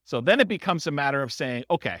 So then it becomes a matter of saying,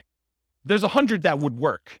 okay, there's 100 that would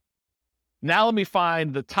work. Now let me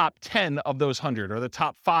find the top 10 of those 100 or the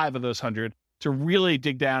top 5 of those 100 to really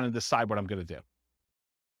dig down and decide what I'm going to do.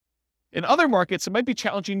 In other markets, it might be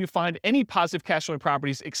challenging to find any positive cash flowing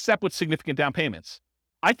properties except with significant down payments.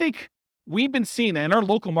 I think we've been seeing, in our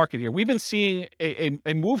local market here, we've been seeing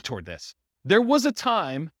a move toward this. There was a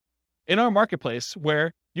time in our marketplace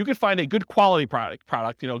where you could find a good quality product,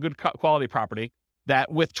 good quality property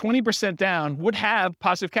that with 20% down would have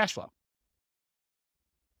positive cash flow.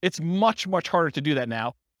 It's much, much harder to do that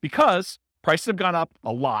now because prices have gone up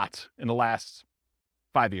a lot in the last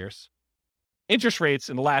 5 years. Interest rates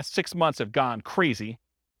in the last 6 months have gone crazy,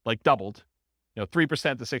 like doubled, 3%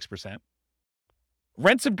 to 6%.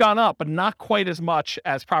 Rents have gone up, but not quite as much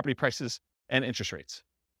as property prices and interest rates.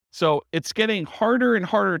 So it's getting harder and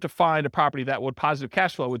harder to find a property that would positive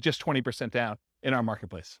cash flow with just 20% down in our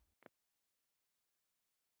marketplace.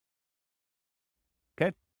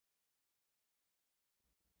 Okay.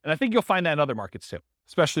 And I think you'll find that in other markets too,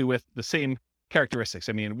 especially with the same characteristics.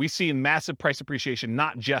 I mean, we've seen massive price appreciation,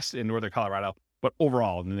 not just in Northern Colorado, but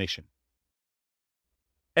overall in the nation.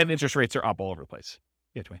 And interest rates are up all over the place.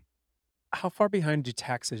 Yeah, Dwayne. How far behind do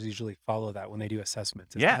taxes usually follow that when they do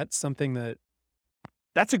assessments? Is that something that...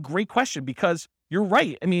 That's a great question, because you're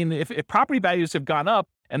right. I mean, if property values have gone up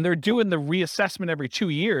and they're doing the reassessment every 2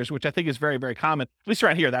 years, which I think is very, very common, at least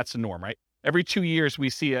around here, that's the norm, right? Every 2 years, we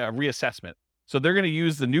see a reassessment. So they're going to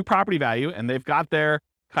use the new property value, and they've got their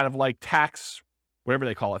kind of like tax, whatever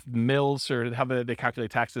they call it, mills, or how they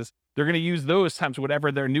calculate taxes. They're going to use those times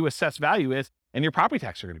whatever their new assessed value is, and your property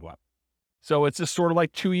taxes are going to go up. So it's just sort of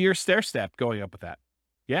like 2-year stair step going up with that.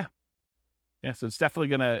 Yeah. So it's definitely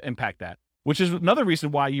going to impact that, which is another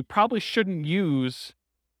reason why you probably shouldn't use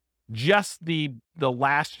just the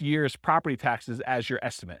last year's property taxes as your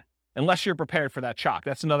estimate, unless you're prepared for that shock.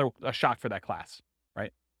 That's another shock for that class,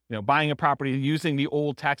 right? Buying a property using the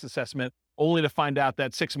old tax assessment only to find out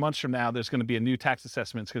that 6 months from now, there's going to be a new tax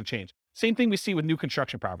assessment. It's going to change. Same thing we see with new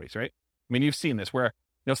construction properties, right? I mean, you've seen this where,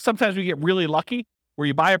 sometimes we get really lucky where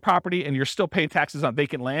you buy a property and you're still paying taxes on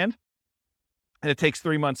vacant land. And it takes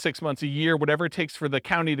 3 months, 6 months, a year, whatever it takes for the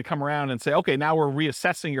county to come around and say, okay, now we're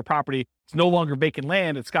reassessing your property. It's no longer vacant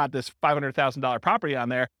land. It's got this $500,000 property on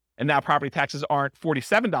there. And now property taxes aren't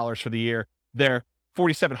 $47 for the year. They're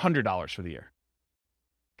 $4,700 for the year.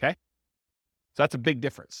 Okay. So that's a big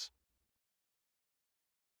difference.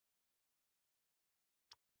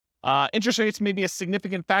 Interest rates may be a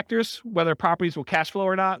significant factors, whether properties will cash flow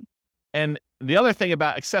or not. And the other thing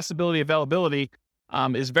about accessibility, availability,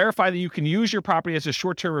 is verify that you can use your property as a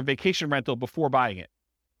short-term or vacation rental before buying it.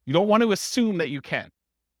 You don't want to assume that you can.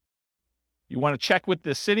 You want to check with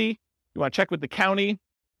the city. You want to check with the county.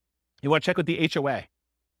 You want to check with the HOA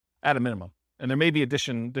at a minimum. And there may be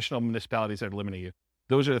additional municipalities that are limiting you.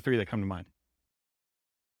 Those are the 3 that come to mind.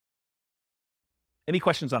 Any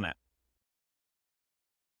questions on that?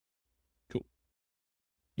 Cool.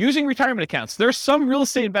 Using retirement accounts. There's some real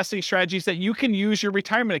estate investing strategies that you can use your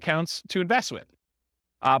retirement accounts to invest with.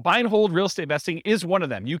 Buy and hold real estate investing is one of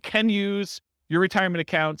them. You can use your retirement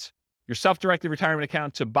account, your self-directed retirement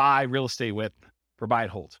account, to buy real estate with for buy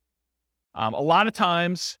and hold. A lot of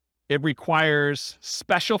times it requires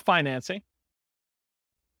special financing.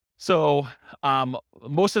 So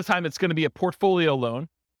most of the time it's going to be a portfolio loan,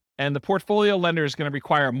 and the portfolio lender is going to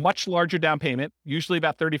require a much larger down payment, usually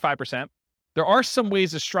about 35%. There are some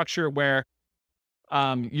ways to structure where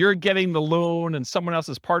you're getting the loan and someone else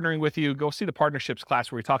is partnering with you. Go see the partnerships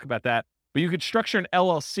class where we talk about that. But you could structure an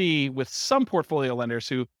LLC with some portfolio lenders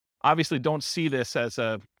who obviously don't see this as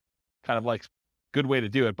a kind of like good way to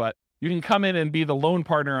do it. But you can come in and be the loan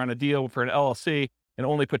partner on a deal for an LLC and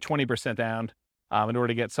only put 20% down in order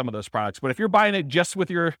to get some of those products. But if you're buying it just with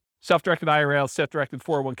your self-directed IRA, self-directed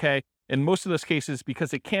 401k, in most of those cases,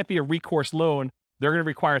 because it can't be a recourse loan, they're going to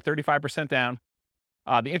require 35% down.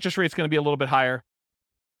 The interest rate is going to be a little bit higher.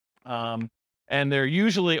 And they're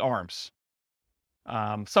usually ARMs.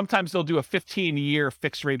 Sometimes they'll do a 15-year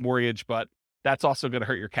fixed rate mortgage, but that's also going to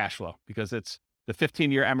hurt your cash flow because it's the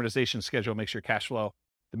 15-year amortization schedule makes your cash flow,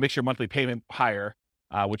 it makes your monthly payment higher,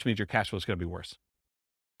 which means your cash flow is going to be worse.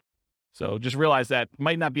 So just realize that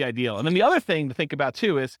might not be ideal. And then the other thing to think about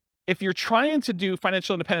too is if you're trying to do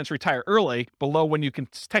financial independence, retire early, below when you can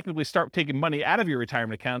technically start taking money out of your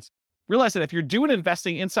retirement accounts, realize that if you're doing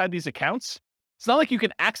investing inside these accounts, it's not like you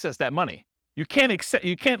can access that money. You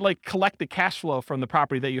can't like collect the cash flow from the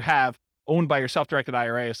property that you have owned by your self-directed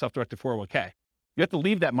IRA or self-directed 401k. You have to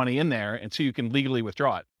leave that money in there until you can legally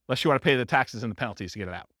withdraw it, unless you want to pay the taxes and the penalties to get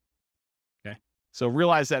it out. Okay. So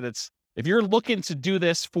realize that if you're looking to do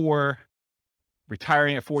this for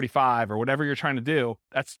retiring at 45 or whatever you're trying to do,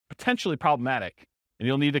 that's potentially problematic. And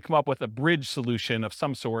you'll need to come up with a bridge solution of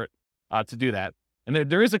some sort to do that. And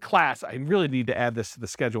there is a class, I really need to add this to the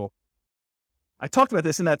schedule. I talked about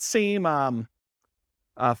this in that same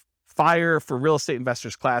Fire for Real Estate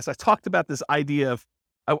Investors class. I talked about this idea of,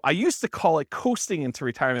 I used to call it coasting into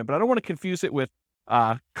retirement, but I don't want to confuse it with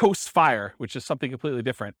Coast Fire, which is something completely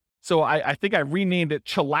different. So I think I renamed it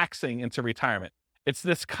chillaxing into retirement. It's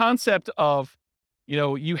this concept of,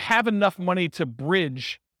 you have enough money to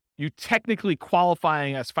bridge, you technically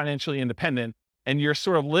qualifying as financially independent, and you're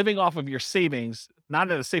sort of living off of your savings, not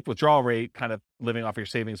at a safe withdrawal rate, kind of living off your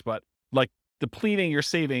savings, but like depleting your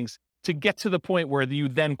savings to get to the point where you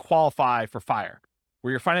then qualify for FIRE,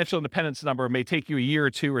 where your financial independence number may take you a year or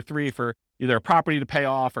 2 or 3 for either a property to pay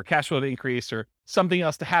off or cash flow to increase or something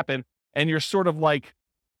else to happen. And you're sort of like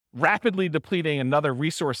rapidly depleting another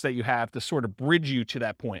resource that you have to sort of bridge you to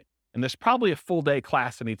that point. And there's probably a full day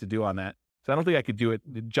class I need to do on that. So I don't think I could do it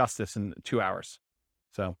justice in 2 hours.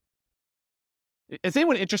 So is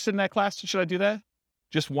anyone interested in that class? Should I do that?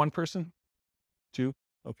 Just one person? Two?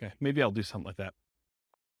 Okay. Maybe I'll do something like that.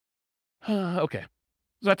 Okay.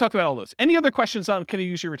 So I talked about all those. Any other questions on can you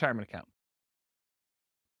use your retirement account?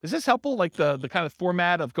 Is this helpful? Like the kind of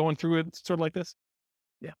format of going through it sort of like this?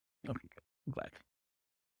 Yeah. Okay, good. I'm glad.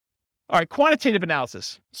 All right, quantitative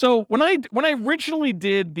analysis. So when I originally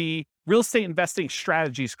did the real estate investing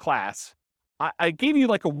strategies class, I gave you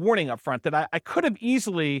like a warning up front that I could have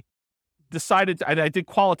easily decided, I did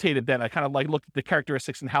qualitative then. I kind of like looked at the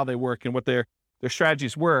characteristics and how they work and what their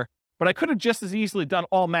strategies were. But I could have just as easily done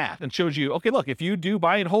all math and showed you, okay, look, if you do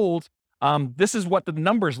buy and hold, this is what the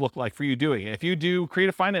numbers look like for you doing it. If you do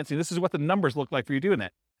creative financing, this is what the numbers look like for you doing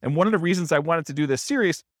it. And one of the reasons I wanted to do this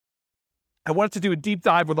series, I wanted to do a deep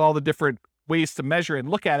dive with all the different ways to measure and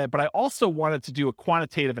look at it, but I also wanted to do a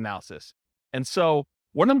quantitative analysis. And so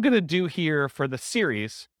what I'm going to do here for the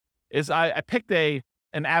series is I picked an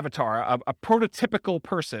avatar, a prototypical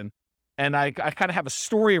person, and I kind of have a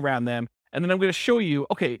story around them. And then I'm going to show you,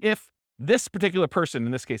 okay, if this particular person,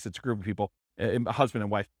 in this case, it's a group of people, a husband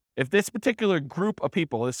and wife, if this particular group of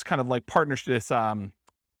people, this kind of like partnership, this, what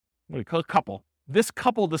do you call it, couple, this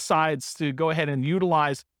couple decides to go ahead and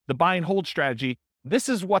utilize the buy and hold strategy, this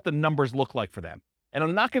is what the numbers look like for them. And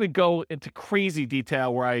I'm not going to go into crazy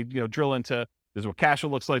detail where I, drill into this is what cash flow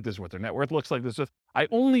looks like, this is what their net worth looks like. I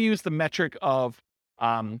only use the metric of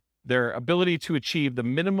their ability to achieve the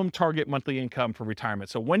minimum target monthly income for retirement.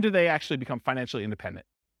 So when do they actually become financially independent?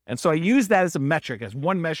 And so I use that as a metric, as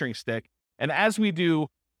one measuring stick. And as we do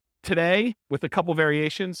today with a couple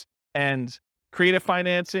variations and creative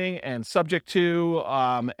financing and subject to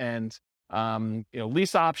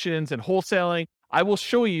lease options and wholesaling, I will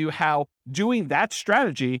show you how doing that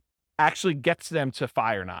strategy actually gets them to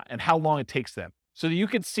FI or not and how long it takes them. So that you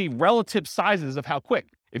can see relative sizes of how quick.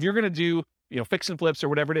 If you're going to do fix and flips or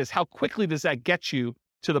whatever it is, how quickly does that get you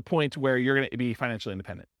to the point where you're going to be financially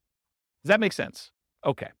independent? Does that make sense?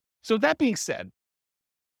 Okay. So that being said,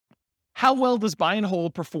 how well does buy and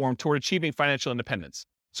hold perform toward achieving financial independence?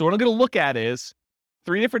 So what I'm going to look at is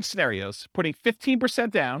 3 different scenarios, putting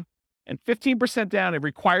 15% down, and 15% down, it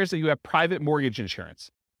requires that you have private mortgage insurance.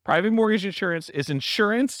 Private mortgage insurance is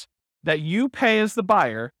insurance that you pay as the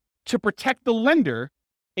buyer to protect the lender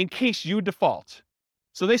in case you default.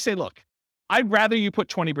 So they say, look, I'd rather you put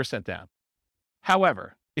 20% down.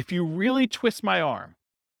 However, if you really twist my arm,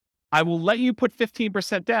 I will let you put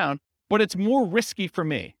 15% down, but it's more risky for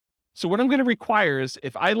me. So what I'm going to require is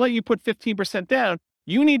if I let you put 15% down,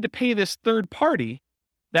 you need to pay this third party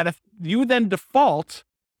that if you then default,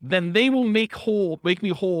 then they will make me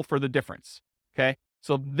whole for the difference. Okay.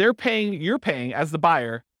 So you're paying as the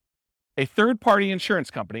buyer, a third party insurance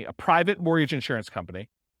company, a private mortgage insurance company,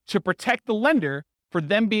 to protect the lender for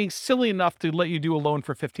them being silly enough to let you do a loan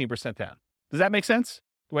for 15% down. Does that make sense?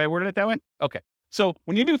 The way I worded it that way? Okay. So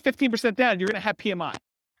when you do 15% down, you're going to have PMI.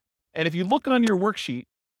 And if you look on your worksheet,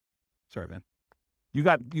 sorry, man, you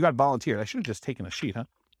got volunteered. I should have just taken a sheet,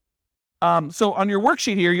 huh? So on your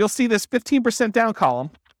worksheet here, you'll see this 15% down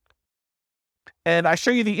column. And I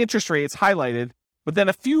show you the interest rate, it's highlighted, but then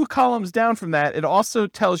a few columns down from that, it also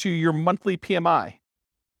tells you your monthly PMI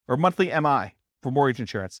or monthly MI for mortgage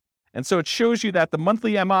insurance. And so it shows you that the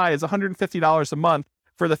monthly MI is $150 a month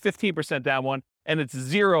for the 15% down one, and it's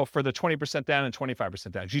 0 for the 20% down and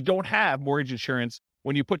 25% down. You don't have mortgage insurance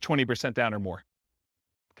when you put 20% down or more.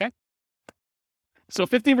 Okay? So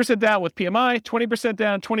 15% down with PMI, 20%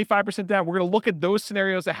 down, 25% down. We're going to look at those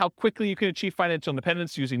scenarios of how quickly you can achieve financial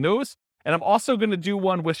independence using those. And I'm also going to do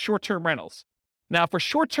one with short-term rentals. Now, for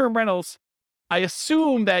short-term rentals, I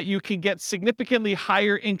assume that you can get significantly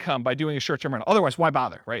higher income by doing a short-term rental. Otherwise, why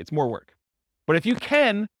bother, right? It's more work. But if you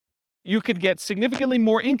could get significantly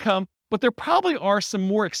more income, but there probably are some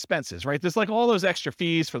more expenses, right? There's like all those extra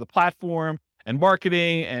fees for the platform and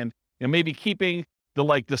marketing and maybe keeping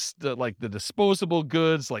the disposable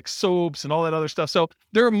goods like soaps and all that other stuff. So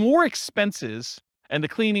there are more expenses and the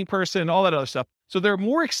cleaning person and all that other stuff. So there are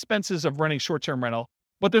more expenses of running short-term rental,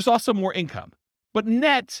 but there's also more income. But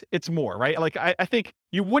net, it's more, right? Like I think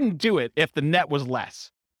you wouldn't do it if the net was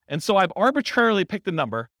less. And so I've arbitrarily picked a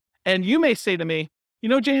number. And you may say to me,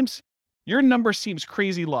 James, your number seems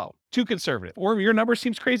crazy low, too conservative, or your number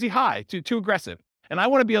seems crazy high, too aggressive. And I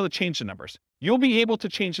want to be able to change the numbers. You'll be able to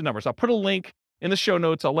change the numbers. I'll put a link in the show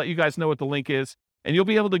notes. I'll let you guys know what the link is, and you'll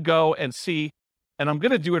be able to go and see. And I'm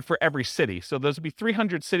going to do it for every city. So there's will be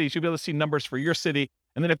 300 cities. You'll be able to see numbers for your city.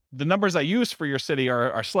 And then if the numbers I use for your city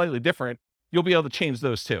are slightly different, you'll be able to change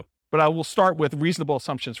those too. But I will start with reasonable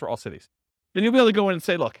assumptions for all cities. Then you'll be able to go in and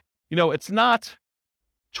say, look, it's not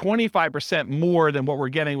 25% more than what we're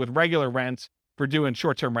getting with regular rent for doing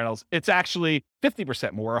short-term rentals, it's actually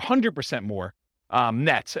 50% more, 100% more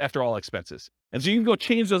net after all expenses. And so you can go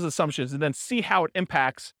change those assumptions and then see how it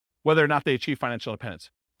impacts whether or not they achieve financial independence.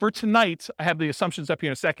 For tonight, I have the assumptions up here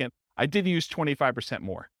in a second. I did use 25%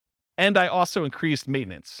 more. And I also increased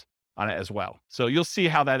maintenance on it as well. So you'll see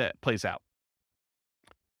how that plays out.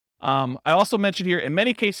 I also mentioned here, in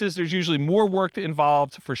many cases, there's usually more work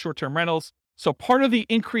involved for short-term rentals. So part of the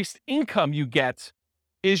increased income you get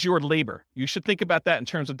is your labor. You should think about that in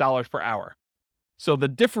terms of dollars per hour. So the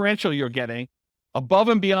differential you're getting above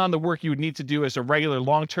and beyond the work you would need to do as a regular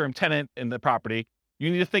long-term tenant in the property,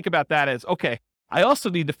 you need to think about that as, okay, I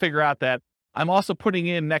also need to figure out that I'm also putting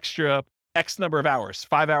in an extra X number of hours,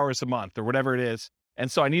 5 hours a month or whatever it is.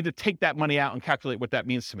 And so I need to take that money out and calculate what that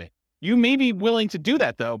means to me. You may be willing to do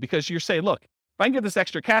that though, because you're saying, look, if I can get this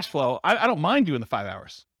extra cash flow, I don't mind doing the 5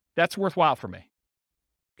 hours. That's worthwhile for me.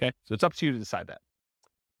 Okay. So it's up to you to decide that.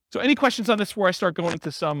 So any questions on this before I start going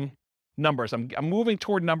into some numbers? I'm moving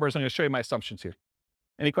toward numbers. I'm going to show you my assumptions here.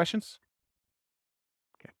 Any questions?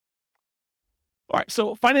 Okay. All right.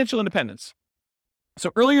 So financial independence.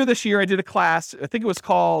 So earlier this year, I did a class. I think it was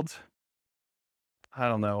called, I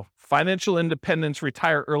don't know, Financial Independence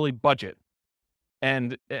Retire Early Budget.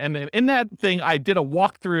 And in that thing, I did a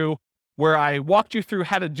walkthrough where I walked you through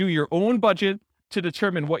how to do your own budget to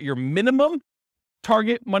determine what your minimum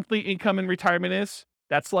target monthly income in retirement is.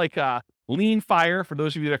 That's like lean fire, for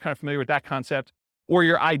those of you that are kind of familiar with that concept, or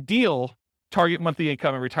your ideal target monthly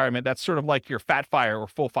income in retirement. That's sort of like your fat fire or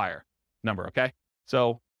full fire number, okay?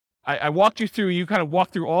 So I walked you through, you kind of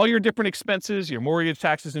walked through all your different expenses, your mortgage,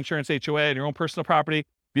 taxes, insurance, HOA, and your own personal property,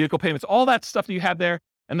 vehicle payments, all that stuff that you have there.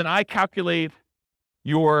 And then I calculate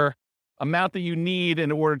your amount that you need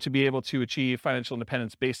in order to be able to achieve financial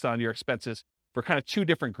independence based on your expenses for kind of two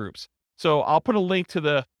different groups. So I'll put a link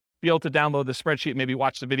to be able to download the spreadsheet, maybe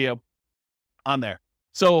watch the video on there.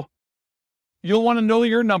 So you'll want to know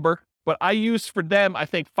your number, but I used for them, I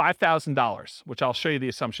think $5,000, which I'll show you the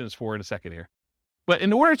assumptions for in a second here. But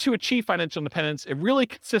in order to achieve financial independence, it really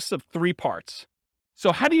consists of three parts.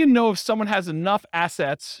 So how do you know if someone has enough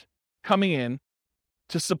assets coming in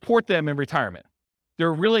to support them in retirement? There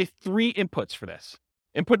are really three inputs for this.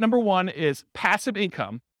 Input number one is passive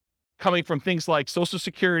income coming from things like Social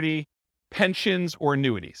Security, pensions, or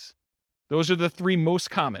annuities. Those are the three most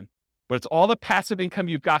common, but it's all the passive income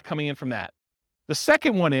you've got coming in from that. The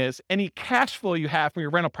second one is any cash flow you have from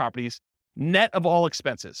your rental properties, net of all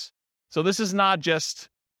expenses. So this is not just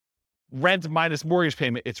rent minus mortgage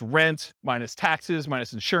payment. It's rent minus taxes,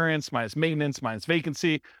 minus insurance, minus maintenance, minus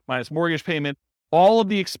vacancy, minus mortgage payment. All of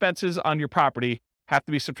the expenses on your property have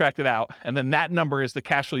to be subtracted out. And then that number is the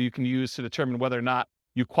cash flow you can use to determine whether or not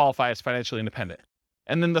you qualify as financially independent.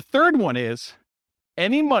 And then the third one is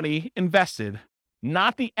any money invested,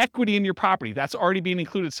 not the equity in your property, that's already being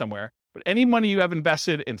included somewhere, but any money you have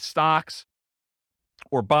invested in stocks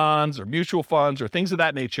or bonds or mutual funds or things of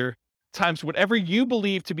that nature, times whatever you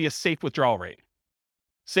believe to be a safe withdrawal rate.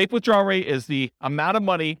 Safe withdrawal rate is the amount of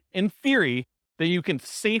money, in theory, that you can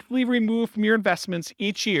safely remove from your investments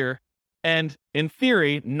each year and, in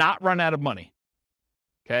theory, not run out of money.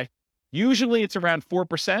 Okay? Usually it's around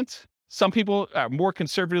 4%. Some people more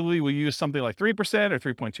conservatively will use something like 3% or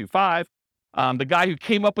 3.25. The guy who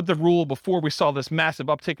came up with the rule before we saw this massive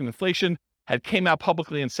uptick in inflation had came out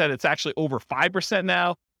publicly and said it's actually over 5%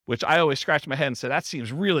 now, which I always scratch my head and say, that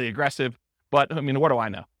seems really aggressive. But I mean, what do I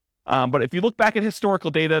know? But if you look back at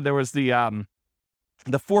historical data, there was the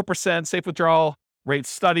 4% safe withdrawal rate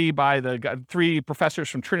study by the three professors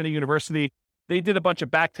from Trinity University. They did a bunch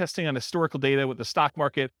of back testing on historical data with the stock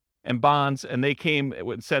market and bonds, and they came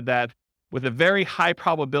and said that with a very high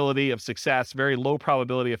probability of success, very low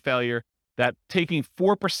probability of failure, that taking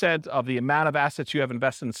 4% of the amount of assets you have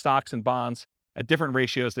invested in stocks and bonds at different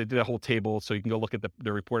ratios, they did a whole table, so you can go look at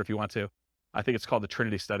the report if you want to. I think it's called the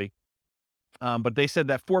Trinity study. But they said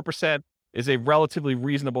that 4% is a relatively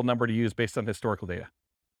reasonable number to use based on historical data.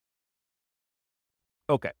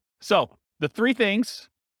 Okay, so the three things,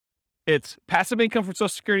 it's passive income from Social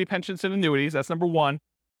Security, pensions, and annuities. That's number one.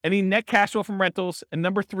 Any net cash flow from rentals. And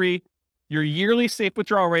number three, your yearly safe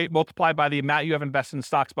withdrawal rate multiplied by the amount you have invested in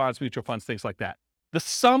stocks, bonds, mutual funds, things like that. The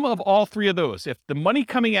sum of all three of those, if the money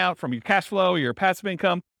coming out from your cash flow, your passive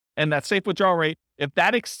income, and that safe withdrawal rate, if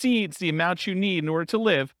that exceeds the amount you need in order to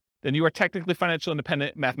live, then you are technically financially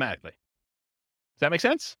independent mathematically. Does that make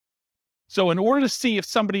sense? So in order to see if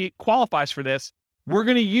somebody qualifies for this, we're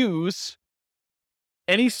going to use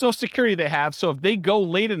any Social Security they have. So if they go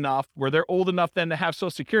late enough where they're old enough then to have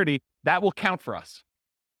Social Security, that will count for us.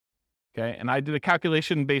 Okay. And I did a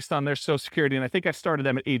calculation based on their Social Security, and I think I started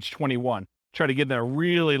them at age 21, try to give them a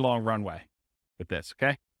really long runway. with this,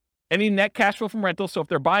 okay? Any net cash flow from rentals. So if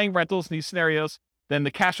they're buying rentals in these scenarios, then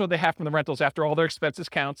the cash flow they have from the rentals after all their expenses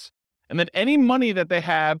counts. And then any money that they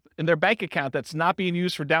have in their bank account that's not being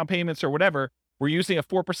used for down payments or whatever, we're using a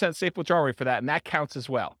 4% safe withdrawal rate for that, and that counts as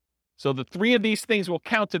well. So the three of these things will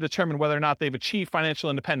count to determine whether or not they've achieved financial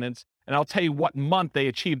independence. And I'll tell you what month they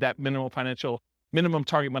achieved that minimum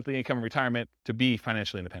target monthly income in retirement to be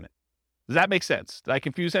financially independent. Does that make sense? Did I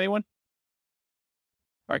confuse anyone?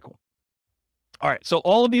 All right, cool. All right, so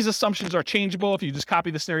all of these assumptions are changeable if you just copy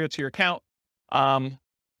the scenario to your account.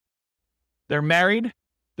 They're married.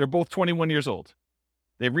 They're both 21 years old.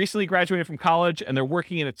 They've recently graduated from college, and they're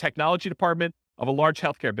working in a technology department of a large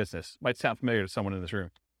healthcare business. Might sound familiar to someone in this room.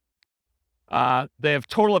 They have a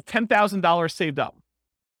total of $10,000 saved up.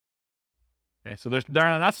 Okay, so they're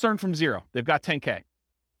not starting from zero. They've got 10K.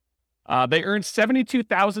 They earn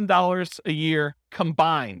 $72,000 a year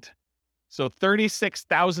combined. So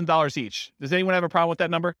 $36,000 each. Does anyone have a problem with that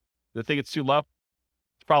number? Do they think it's too low?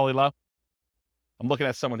 It's probably low. I'm looking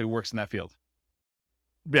at someone who works in that field.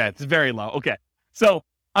 Yeah, it's very low. Okay. So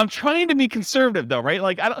I'm trying to be conservative though, right?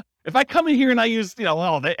 Like if I come in here and I use,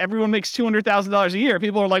 everyone makes $200,000 a year,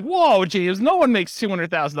 people are like, whoa, James, no one makes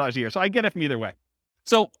 $200,000 a year. So I get it from either way.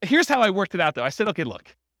 So here's how I worked it out though. I said, okay,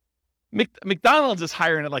 look, McDonald's is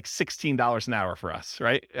hiring at like $16 an hour for us,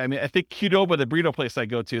 right? I mean, I think Qdoba, the burrito place I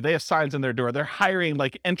go to, they have signs on their door. They're hiring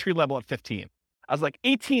like entry level at 15. I was like,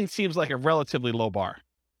 18 seems like a relatively low bar,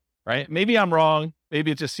 right? Maybe I'm wrong.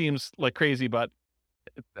 Maybe it just seems like crazy, but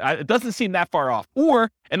it doesn't seem that far off.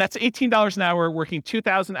 And that's $18 an hour, working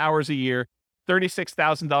 2,000 hours a year,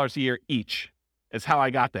 $36,000 a year each is how I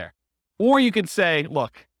got there. Or you could say,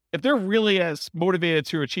 look, if they're really as motivated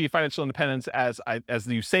to achieve financial independence as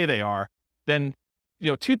you say they are, then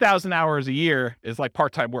 2,000 hours a year is like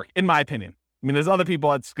part-time work, in my opinion. I mean, there's other people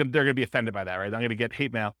they're going to be offended by that, right? I'm going to get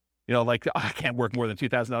hate mail, like, oh, I can't work more than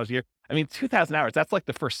 $2,000 a year. I mean, 2,000 hours, that's like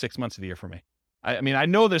the first 6 months of the year for me. I mean, I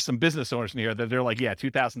know there's some business owners in here that they're like, yeah,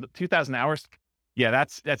 2,000 hours. Yeah,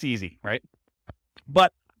 that's easy, right?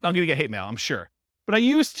 But I'm going to get hate mail, I'm sure. But I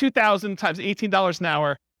use 2,000 times $18 an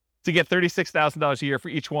hour to get $36,000 a year for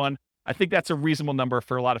each one. I think that's a reasonable number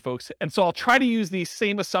for a lot of folks. And so I'll try to use these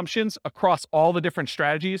same assumptions across all the different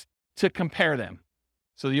strategies to compare them.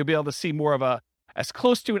 So you'll be able to see more of as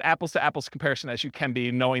close to an apples to apples comparison as you can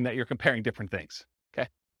be, knowing that you're comparing different things. Okay.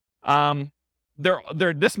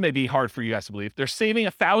 This may be hard for you guys to believe. They're saving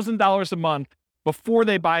 $1,000 a month before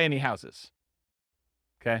they buy any houses.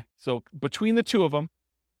 Okay. So between the two of them,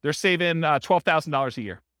 they're saving $12,000 a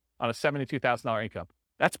year on a $72,000 income.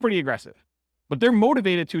 That's pretty aggressive, but they're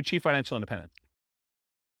motivated to achieve financial independence.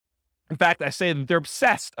 In fact, I say that they're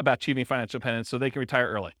obsessed about achieving financial independence so they can retire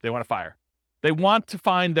early. They want to fire. They want to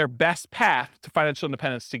find their best path to financial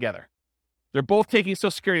independence together. They're both taking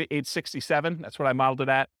Social Security at age 67. That's what I modeled it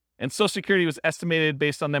at. And Social Security was estimated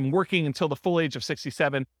based on them working until the full age of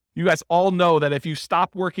 67. You guys all know that if you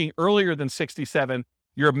stop working earlier than 67,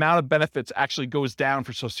 your amount of benefits actually goes down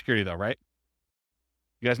for Social Security though, right?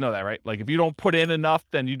 You guys know that, right? Like if you don't put in enough,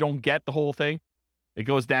 then you don't get the whole thing. It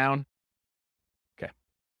goes down. Okay.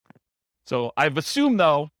 So I've assumed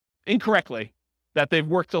though, incorrectly, that they've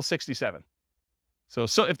worked till 67. So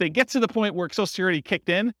if they get to the point where Social Security kicked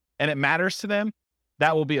in and it matters to them,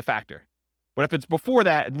 that will be a factor. But if it's before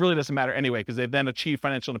that, it really doesn't matter anyway, because they've then achieved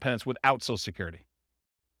financial independence without Social Security.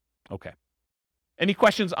 Okay. Any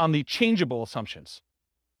questions on the changeable assumptions?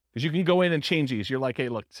 Because you can go in and change these. You're like, hey,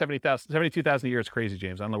 look, 72,000 a year is crazy,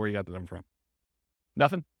 James. I don't know where you got the number from.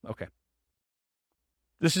 Nothing? Okay.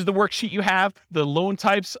 This is the worksheet you have, the loan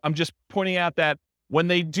types. I'm just pointing out that when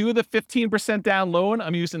they do the 15% down loan,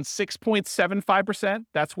 I'm using 6.75%.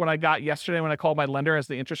 That's what I got yesterday when I called my lender as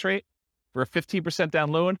the interest rate for a 15%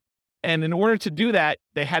 down loan. And in order to do that,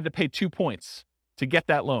 they had to pay 2 points to get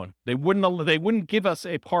that loan. They wouldn't give us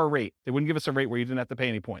a par rate. They wouldn't give us a rate where you didn't have to pay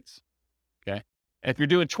any points. Okay. And if you're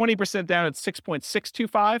doing 20% down, it's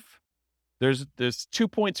 6.625. There's 2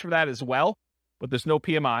 points for that as well, but there's no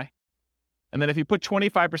PMI. And then if you put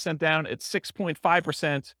 25% down, it's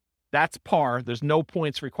 6.5%. That's par. There's no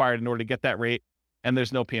points required in order to get that rate, and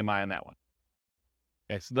there's no PMI on that one.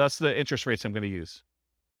 Okay, so that's the interest rates I'm going to use.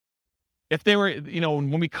 If they were,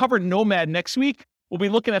 when we cover Nomad next week, we'll be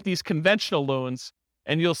looking at these conventional loans,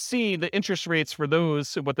 and you'll see the interest rates for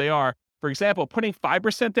those, what they are. For example, putting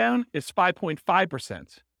 5% down is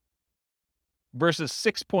 5.5% versus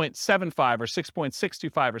 6.75 or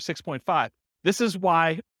 6.625 or 6.5. This is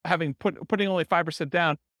why putting only 5%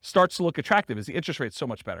 down starts to look attractive, is the interest rate's so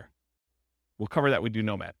much better. We'll cover that. We do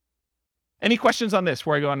Nomad. Any questions on this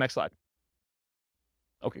before I go on next slide?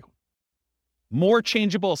 Okay, cool. More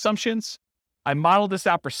changeable assumptions. I modeled this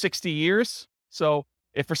out for 60 years. So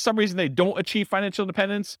if for some reason they don't achieve financial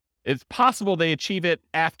independence, it's possible they achieve it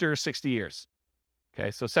after 60 years. Okay,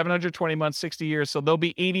 so 720 months, 60 years. So they'll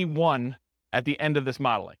be 81 at the end of this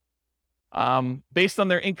modeling. Based on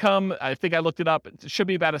their income, I think I looked it up. It should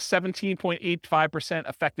be about a 17.85%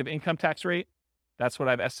 effective income tax rate. That's what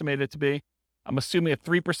I've estimated it to be. I'm assuming a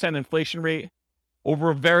 3% inflation rate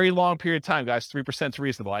over a very long period of time, guys. 3% is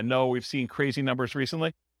reasonable. I know we've seen crazy numbers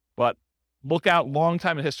recently, but look out long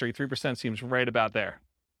time in history. 3% seems right about there.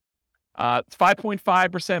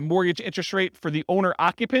 5.5% mortgage interest rate for the owner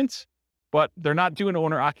occupants, but they're not doing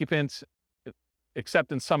owner occupants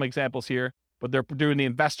except in some examples here, but they're doing the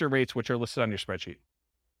investor rates, which are listed on your spreadsheet.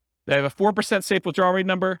 They have a 4% safe withdrawal rate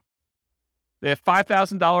number. They have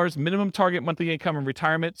 $5,000 minimum target monthly income in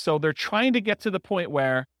retirement. So they're trying to get to the point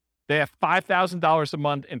where they have $5,000 a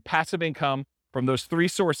month in passive income from those three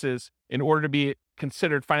sources in order to be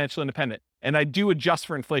considered financially independent. And I do adjust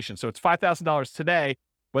for inflation. So it's $5,000 today,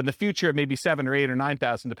 but in the future, it may be $7,000 or $8,000 or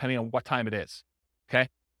 $9,000, depending on what time it is. Okay.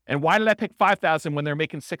 And why did I pick $5,000 when they're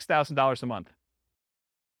making $6,000 a month?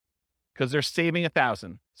 Because they're saving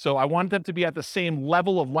 $1,000. So I want them to be at the same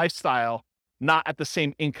level of lifestyle, not at the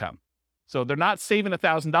same income. So they're not saving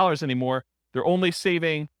 $1,000 anymore. They're only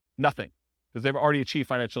saving nothing because they've already achieved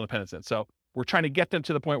financial independence. So we're trying to get them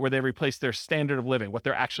to the point where they replace their standard of living, what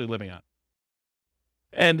they're actually living on.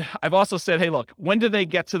 And I've also said, hey, look, when do they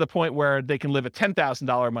get to the point where they can live a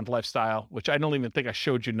 $10,000 a month lifestyle, which I don't even think I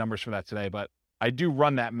showed you numbers for that today, but I do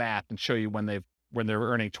run that math and show you when they're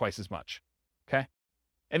earning twice as much. Okay.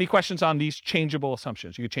 Any questions on these changeable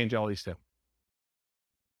assumptions? You can change all these too.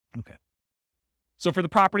 Okay. So for the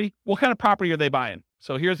property, what kind of property are they buying?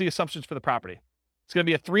 So here's the assumptions for the property. It's going to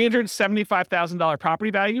be a $375,000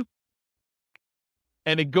 property value,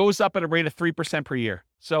 and it goes up at a rate of 3% per year.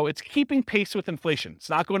 So it's keeping pace with inflation. It's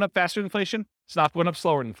not going up faster than inflation. It's not going up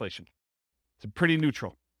slower than inflation. It's pretty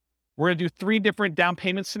neutral. We're going to do 3 different down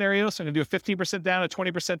payment scenarios. So I'm going to do a 15% down, a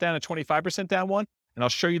 20% down, a 25% down one, and I'll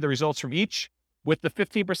show you the results from each. With the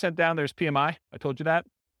 15% down, there's PMI. I told you that.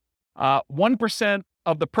 1%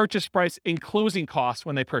 of the purchase price in closing costs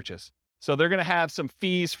when they purchase. So they're going to have some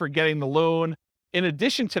fees for getting the loan. In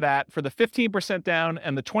addition to that, for the 15% down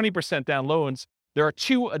and the 20% down loans, there are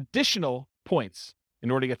 2 additional points in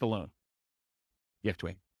order to get the loan. You have to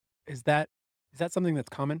wait. Is that something that's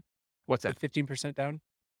common? What's that? The 15% down?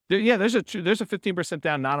 There's a 15%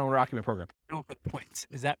 down non-owner occupant program. No, but points.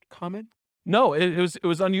 Is that common? No, it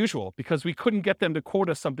was unusual because we couldn't get them to quote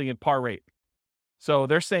us something at par rate. So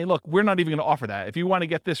they're saying, look, we're not even going to offer that. If you want to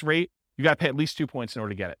get this rate, you got to pay at least 2 points in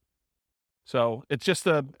order to get it. So it's just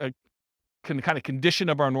a kind of condition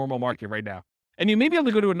of our normal market right now. And you may be able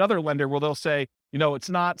to go to another lender where they'll say, it's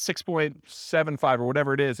not 6.75 or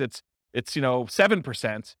whatever it is. It's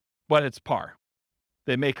 7%, but it's par.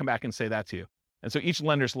 They may come back and say that to you. And so each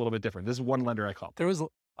lender's a little bit different. This is one lender I called. There was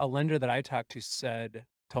a lender that I talked to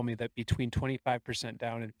told me that between 25%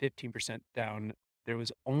 down and 15% down, there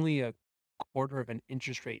was only a quarter of an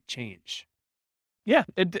interest rate change. Yeah,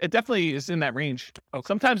 it definitely is in that range. Okay.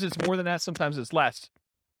 Sometimes it's more than that. Sometimes it's less.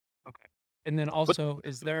 Okay. And then also,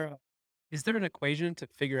 is there an equation to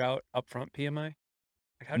figure out upfront PMI?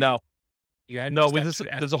 Like no.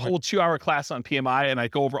 There's a whole 2-hour class on PMI, and I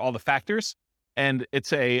go over all the factors, and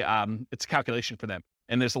it's a calculation for them.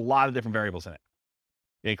 And there's a lot of different variables in it,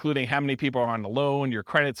 including how many people are on the loan, your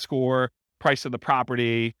credit score, price of the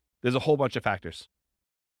property. There's a whole bunch of factors.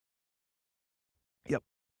 Yep.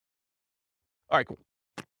 All right, cool.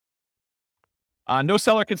 No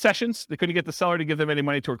seller concessions. They couldn't get the seller to give them any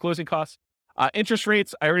money toward closing costs. Interest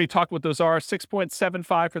rates, I already talked what those are.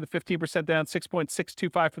 6.75 for the 15% down,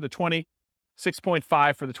 6.625 for the 20,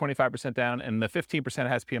 6.5 for the 25% down, and the 15%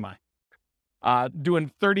 has PMI.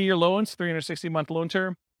 Doing 30-year loans, 360-month loan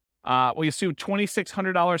term. We assume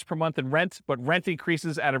 $2,600 per month in rent, but rent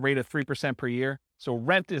increases at a rate of 3% per year. So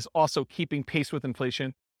rent is also keeping pace with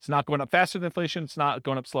inflation. It's not going up faster than inflation. It's not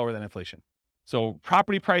going up slower than inflation. So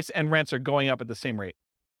property price and rents are going up at the same rate.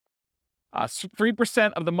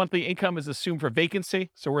 3% of the monthly income is assumed for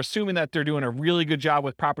vacancy. So we're assuming that they're doing a really good job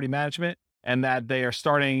with property management and that they are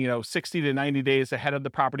starting, 60 to 90 days ahead of the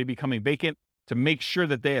property becoming vacant to make sure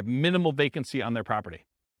that they have minimal vacancy on their property.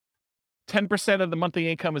 10% of the monthly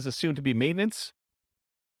income is assumed to be maintenance.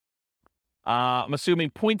 I'm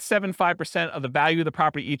assuming 0.75% of the value of the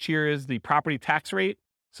property each year is the property tax rate.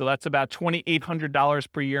 So that's about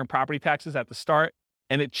 $2,800 per year in property taxes at the start.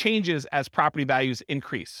 And it changes as property values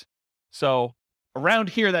increase. So around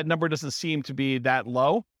here, that number doesn't seem to be that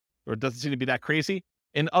low, or it doesn't seem to be that crazy.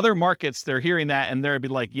 In other markets, they're hearing that and they'll be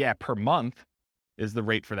like, yeah, per month is the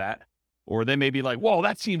rate for that. Or they may be like, whoa,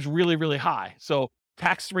 that seems really, really high. So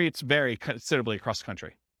Tax rates vary considerably across the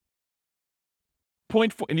country.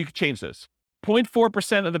 0.4, and you can change those.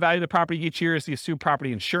 0.4% of the value of the property each year is the assumed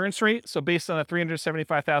property insurance rate. So based on a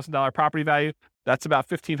 $375,000 property value, that's about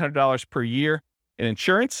 $1,500 per year in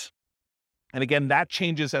insurance. And again, that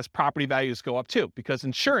changes as property values go up too, because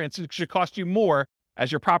insurance should cost you more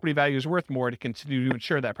as your property value is worth more to continue to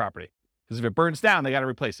insure that property. Because if it burns down, they got to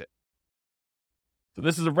replace it. So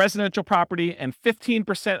this is a residential property, and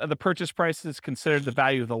 15% of the purchase price is considered the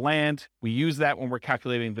value of the land. We use that when we're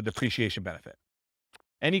calculating the depreciation benefit.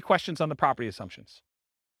 Any questions on the property assumptions?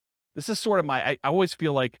 This is sort of I always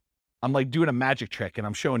feel like I'm like doing a magic trick and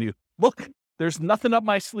I'm showing you, look, there's nothing up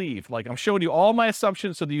my sleeve. Like I'm showing you all my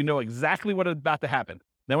assumptions so that you know exactly what is about to happen.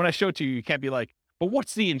 Then when I show it to you, you can't be like, but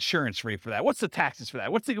what's the insurance rate for that? What's the taxes for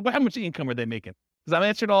that? How much income are they making? Because I'm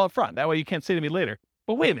answering all up front. That way you can't say to me later,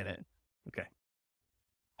 but wait a minute. Okay.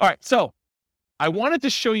 All right. So I wanted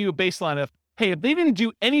to show you a baseline of, hey, if they didn't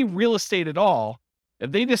do any real estate at all,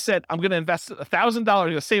 if they just said, I'm going to invest $1,000, I'm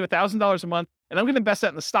going to save $1,000 a month, and I'm going to invest that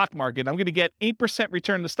in the stock market, I'm going to get 8%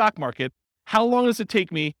 return in the stock market, how long does it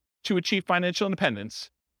take me to achieve financial independence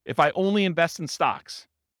if I only invest in stocks?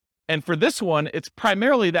 And for this one, it's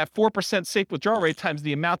primarily that 4% safe withdrawal rate times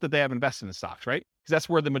the amount that they have invested in stocks, right? Because that's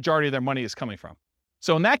where the majority of their money is coming from.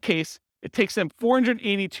 So in that case, it takes them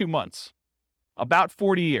 482 months, about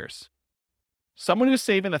 40 years. Someone who's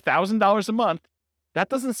saving $1,000 a month, that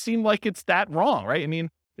doesn't seem like it's that wrong, right? I mean,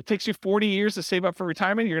 it takes you 40 years to save up for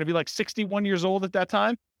retirement. You're going to be like 61 years old at that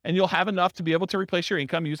time, and you'll have enough to be able to replace your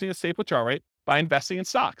income using a safe withdrawal rate by investing in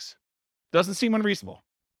stocks. Doesn't seem unreasonable.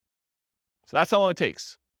 So that's how long it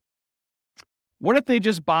takes. What if they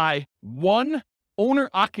just buy one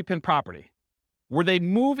owner-occupant property where they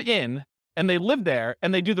move in and they live there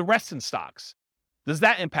and they do the rest in stocks? Does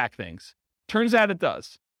that impact things? Turns out it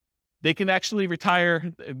does. They can actually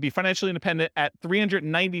retire, be financially independent at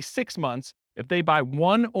 396 months if they buy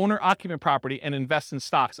one owner-occupant property and invest in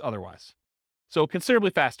stocks otherwise. So considerably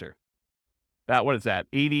faster. What is that,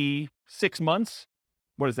 86 months?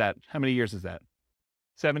 What is that? How many years is that?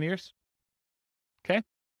 7 years?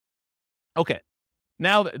 Okay.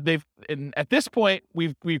 Now at this point,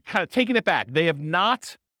 we've kind of taken it back. They have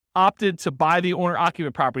not opted to buy the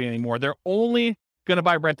owner-occupant property anymore. They're only going to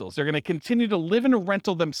buy rentals. They're going to continue to live in a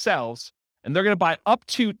rental themselves, and they're going to buy up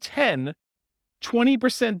to 10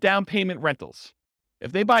 20% down payment rentals.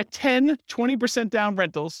 If they buy 10 20% down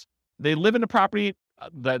rentals, they live in a property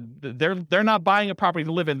that they're not buying a property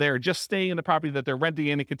to live in. They're just staying in the property that they're renting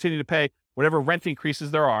in and continue to pay whatever rent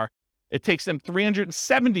increases there are. It takes them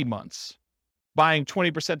 370 months buying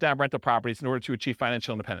 20% down rental properties in order to achieve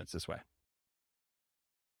financial independence this way.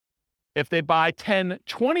 If they buy 10,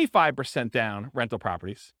 25% down rental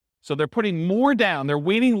properties, so they're putting more down, they're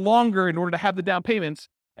waiting longer in order to have the down payments,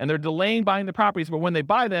 and they're delaying buying the properties, but when they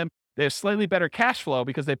buy them, they have slightly better cash flow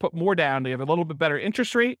because they put more down, they have a little bit better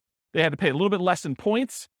interest rate, they have to pay a little bit less in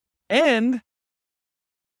points, and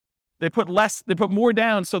they put more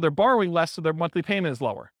down, so they're borrowing less, so their monthly payment is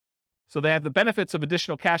lower. So they have the benefits of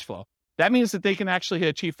additional cash flow. That means that they can actually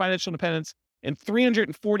achieve financial independence in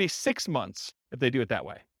 346 months if they do it that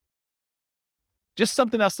way. Just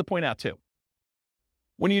something else to point out too.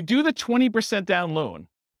 When you do the 20% down loan,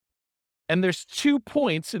 and there's 2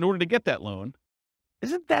 points in order to get that loan,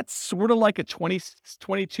 isn't that sort of like a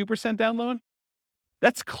 22% down loan?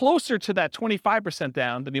 That's closer to that 25%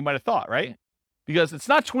 down than you might have thought, right? Because it's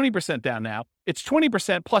not 20% down now, it's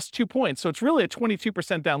 20% plus 2 points. So it's really a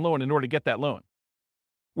 22% down loan in order to get that loan.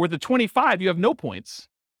 Where the 25, you have no points.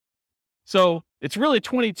 So it's really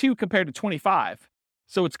 22 compared to 25.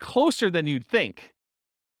 So it's closer than you'd think.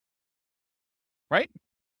 Right?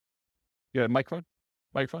 You have a microphone?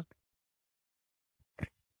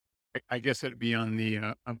 I guess it'd be on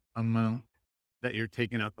the amount that you're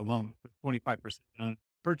taking out the loan, 25% on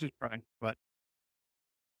purchase price, but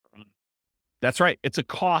that's right. It's a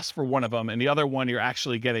cost for one of them, and the other one you're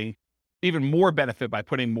actually getting even more benefit by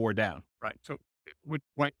putting more down. right. So it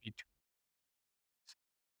might be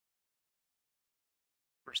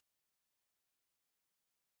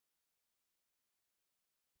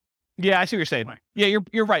Yeah, I see what you're saying. Right. Yeah,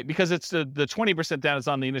 you're right, because it's the 20% down is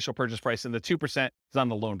on the initial purchase price and the 2% is on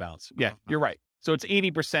the loan balance. Yeah, you're right. So it's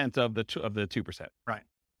 80% of the 2%. Right.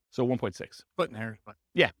 So 1.6. splitting hairs, but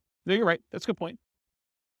No, you're right. That's a good point.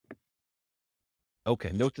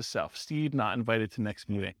 Okay, note to self. Steve not invited to next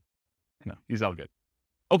meeting. No, he's all good.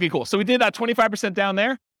 Okay, cool. So we did that 25% down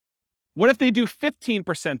there. What if they do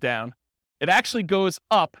 15% down? It actually goes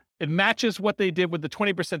up. It matches what they did with the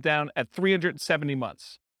 20% down at 370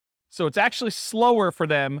 months. So it's actually slower for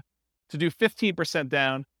them to do 15%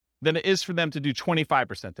 down than it is for them to do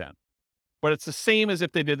 25% down. but it's the same as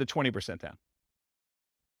if they did the 20% down.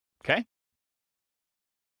 Okay?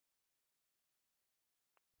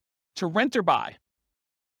 To rent or buy.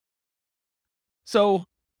 So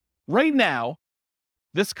right now,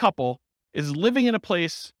 this couple is living in a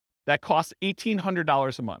place that costs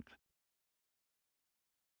 $1,800 a month.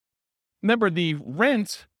 Remember, the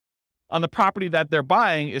rent on the property that they're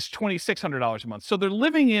buying is $2,600 a month. So they're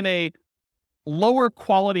living in a lower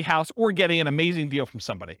quality house or getting an amazing deal from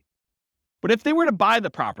somebody. But if they were to buy the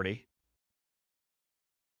property,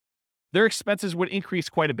 their expenses would increase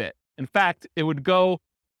quite a bit. In fact, it would go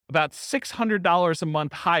about $600 a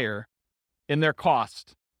month higher in their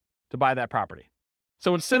cost to buy that property.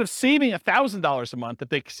 So instead of saving $1,000 a month, if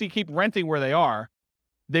they keep renting where they are,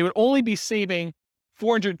 they would only be saving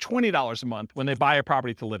 $420 a month when they buy a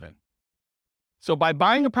property to live in. So by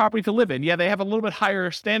buying a property to live in, yeah, they have a little bit higher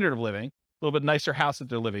standard of living, a little bit nicer house that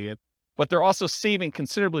they're living in, but they're also saving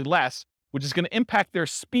considerably less, which is going to impact their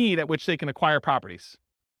speed at which they can acquire properties.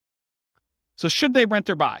 So should they rent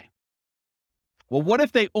or buy? Well, what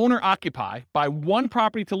if they owner-occupy, buy one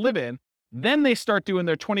property to live in, then they start doing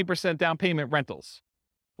their 20% down payment rentals?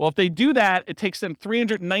 Well, if they do that, it takes them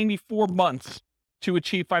 394 months to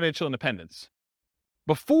achieve financial independence.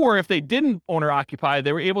 Before, if they didn't owner-occupy,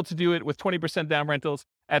 they were able to do it with 20% down rentals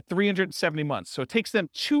at 370 months. So it takes them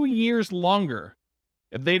 2 years longer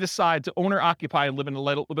if they decide to owner-occupy and live in a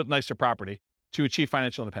little bit nicer property to achieve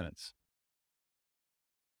financial independence.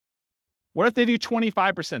 What if they do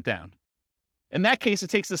 25% down? In that case, it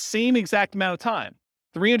takes the same exact amount of time,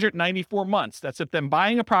 394 months. That's if them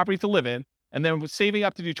buying a property to live in and then saving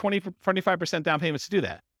up to do 25% down payments to do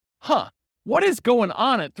that. What is going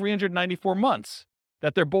on at 394 months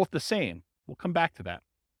that they're both the same? We'll come back to that.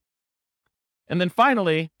 And then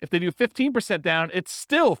finally, if they do 15% down, it's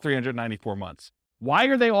still 394 months. Why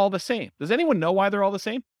are they all the same? Does anyone know why they're all the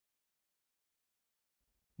same?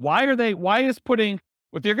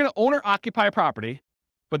 If you're going to owner occupy a property,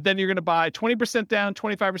 but then you're going to buy 20% down,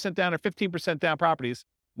 25% down, or 15% down properties,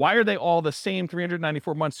 why are they all the same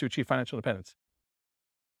 394 months to achieve financial independence?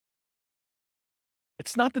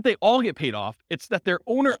 It's not that they all get paid off. It's that their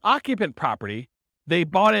owner-occupant property, they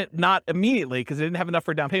bought it not immediately because they didn't have enough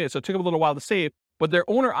for a down payment, so it took them a little while to save, but their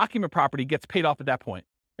owner-occupant property gets paid off at that point.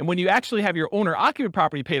 And when you actually have your owner-occupant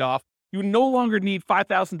property paid off, you no longer need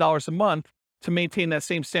 $5,000 a month to maintain that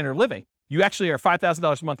same standard of living. You actually are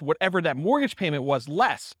 $5,000 a month, whatever that mortgage payment was,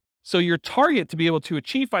 less. So your target to be able to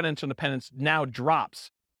achieve financial independence now drops.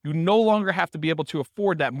 You no longer have to be able to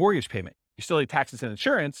afford that mortgage payment. You still need taxes and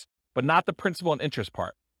insurance, but not the principal and interest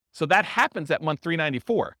part. So that happens at month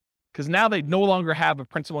 394, because now they no longer have a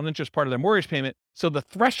principal and interest part of their mortgage payment. So the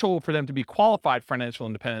threshold for them to be qualified for financial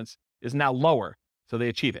independence is now lower. So they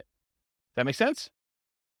achieve it. Does that make sense?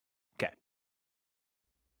 Okay.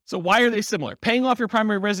 So why are they similar? Paying off your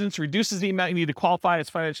primary residence reduces the amount you need to qualify as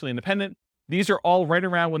financially independent. These are all right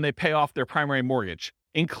around when they pay off their primary mortgage,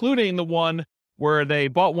 including the one where they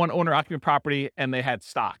bought one owner-occupant property and they had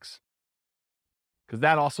stocks, because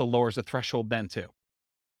that also lowers the threshold then too.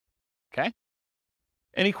 Okay?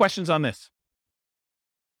 Any questions on this?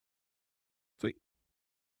 Sweet.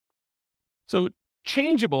 So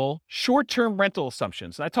changeable short-term rental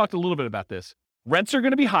assumptions. And I talked a little bit about this. Rents are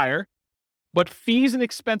going to be higher, but fees and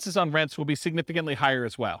expenses on rents will be significantly higher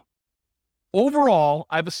as well. Overall,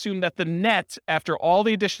 I've assumed that the net after all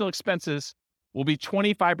the additional expenses will be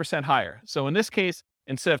 25% higher. So in this case,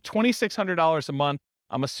 instead of $2,600 a month,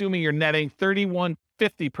 I'm assuming you're netting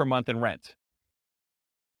 $3,150 per month in rent.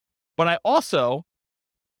 But I also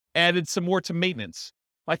added some more to maintenance.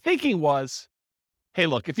 My thinking was, hey,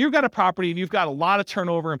 look, if you've got a property and you've got a lot of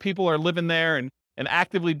turnover and people are living there and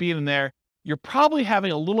actively being in there, you're probably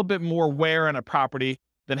having a little bit more wear on a property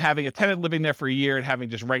than having a tenant living there for a year and having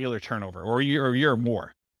just regular turnover, or a year or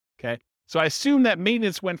more. Okay. So I assume that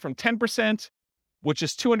maintenance went from 10%, which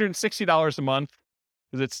is $260 a month,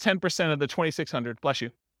 because it's 10% of the $2,600, bless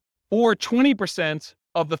you, or 20%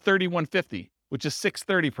 of the $3,150, which is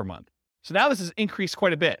 $630 per month. So now this has increased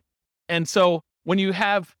quite a bit. And so when you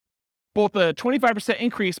have both a 25%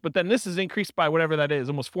 increase, but then this is increased by whatever that is,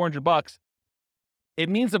 almost $400, it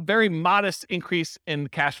means a very modest increase in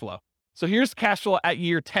cash flow. So here's cash flow at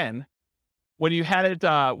year 10. When you had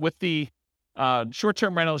it with the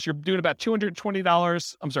short-term rentals, you're doing about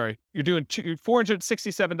 $220. I'm sorry, you're doing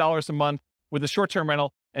 $467 a month with the short-term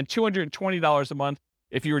rental and $220 a month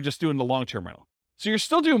if you were just doing the long-term rental. So you're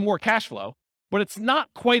still doing more cash flow, but it's not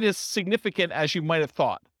quite as significant as you might have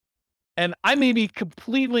thought. And I may be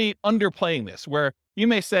completely underplaying this, where you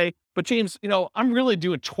may say, but James, I'm really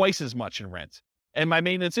doing twice as much in rent, and my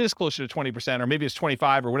maintenance is closer to 20%, or maybe it's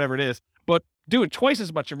 25 or whatever it is, but doing twice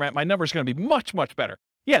as much in rent, my number is going to be much, much better.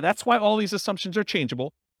 Yeah, that's why all these assumptions are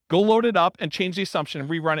changeable. Go load it up and change the assumption and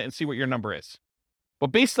rerun it and see what your number is. But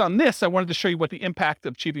based on this, I wanted to show you what the impact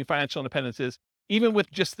of achieving financial independence is, even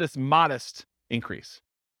with just this modest increase.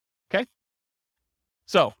 Okay?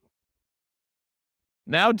 So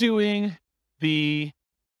now doing the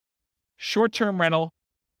short-term rental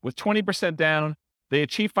with 20% down, they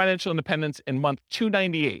achieve financial independence in month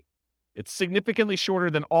 298. It's significantly shorter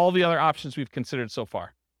than all the other options we've considered so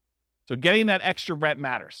far. So getting that extra rent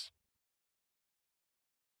matters.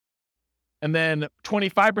 And then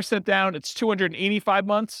 25% down, it's 285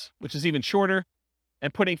 months, which is even shorter.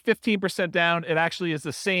 And putting 15% down, it actually is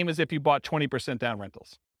the same as if you bought 20% down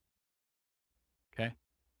rentals. Okay?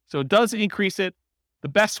 So it does increase it. The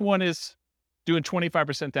best one is doing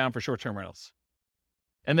 25% down for short-term rentals.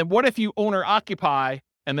 And then what if you owner occupy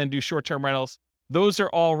and then do short-term rentals? Those are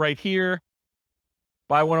all right here.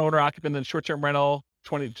 Buy one owner occupant, then short-term rental,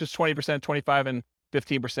 20%, 25 and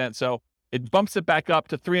 15%. So it bumps it back up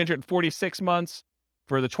to 346 months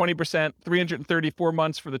for the 20%, 334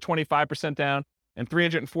 months for the 25% down, and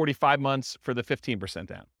 345 months for the 15%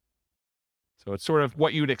 down. So it's sort of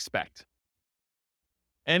what you'd expect.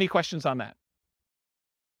 Any questions on that?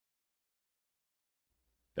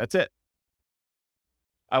 That's it.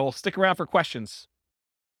 I will stick around for questions.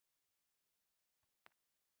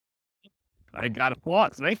 I got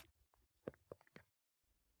applause, right?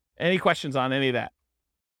 Any questions on any of that?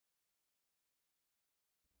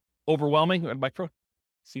 Overwhelming? Micro?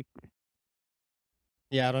 See?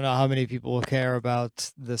 Yeah, I don't know how many people will care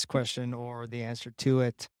about this question or the answer to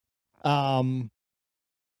it. It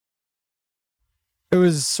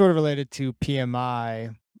was sort of related to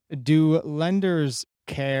PMI. Do lenders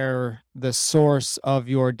care the source of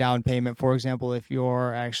your down payment? For example, if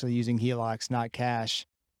you're actually using HELOCs, not cash,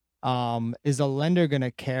 is a lender going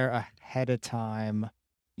to care ahead of time,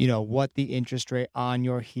 what the interest rate on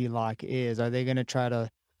your HELOC is? Are they going to try to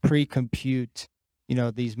pre-compute,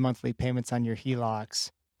 these monthly payments on your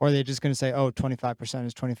HELOCs? Or are they just going to say, 25%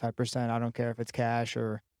 is 25%. I don't care if it's cash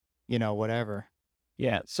or, whatever.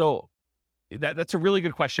 Yeah. So that's a really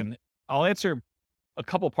good question. I'll answer a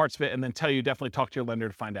couple parts of it and then tell you definitely talk to your lender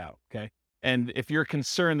to find out. Okay. And if you're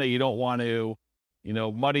concerned that you don't want to,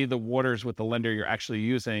 muddy the waters with the lender you're actually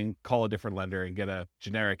using, call a different lender and get a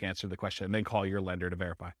generic answer to the question and then call your lender to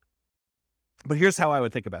verify. But here's how I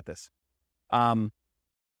would think about this.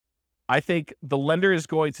 I think the lender is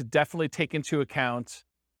going to definitely take into account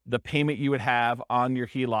the payment you would have on your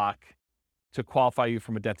HELOC to qualify you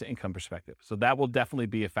from a debt to income perspective. So that will definitely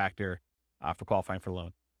be a factor for qualifying for a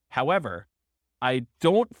loan. However, I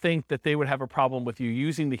don't think that they would have a problem with you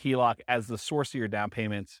using the HELOC as the source of your down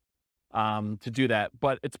payments to do that.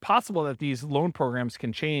 But it's possible that these loan programs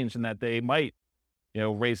can change and that they might,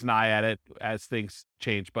 raise an eye at it as things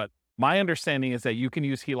change. But my understanding is that you can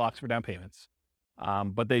use HELOCs for down payments,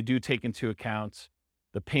 but they do take into account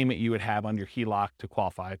the payment you would have on your HELOC to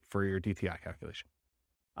qualify for your DTI calculation.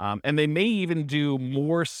 And they may even do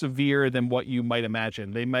more severe than what you might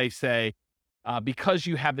imagine. They may say, because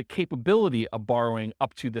you have the capability of borrowing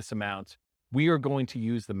up to this amount, we are going to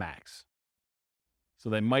use the max. So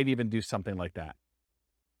they might even do something like that.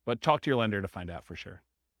 But talk to your lender to find out for sure.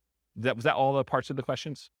 Was that all the parts of the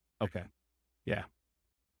questions? Okay. Yeah.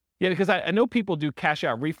 Yeah, because I know people do cash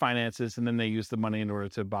out refinances and then they use the money in order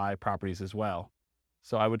to buy properties as well.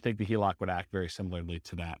 So I would think the HELOC would act very similarly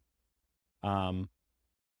to that.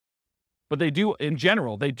 But they do, in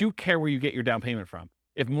general, they do care where you get your down payment from.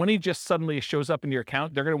 If money just suddenly shows up in your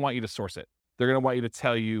account, they're going to want you to source it. They're going to want you to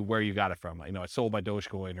tell you where you got it from. I sold my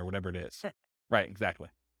Dogecoin or whatever it is. Right, exactly.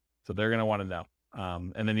 So they're going to want to know.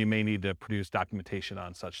 And then you may need to produce documentation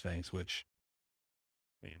on such things, which,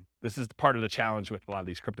 this is part of the challenge with a lot of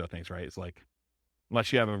these crypto things, right? It's like,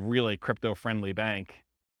 unless you have a really crypto-friendly bank,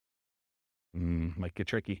 might get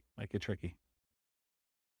tricky.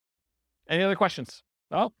 Any other questions?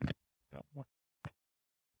 Oh,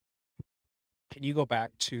 Can you go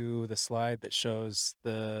back to the slide that shows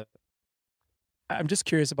I'm just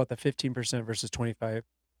curious about the 15% versus 20%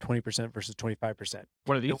 versus 25%.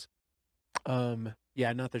 what are these?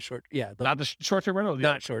 Yeah, not the short. Yeah, Not the short-term rental?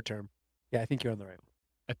 not short term. Yeah, I think you're on the right one.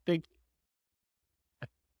 I think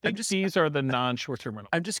these are the non-short-term rental.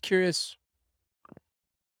 I'm just curious.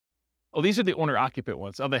 Oh, these are the owner-occupant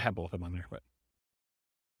ones. Oh, they have both of them on there. But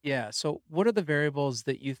Yeah. So what are the variables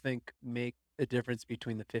that you think make the difference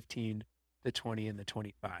between the 15, the 20, and the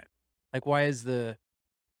 25? Like, why is the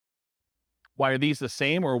these the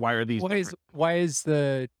same or why are these different? why is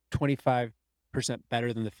the 25%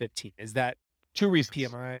 better than the 15? Is that Two reasons.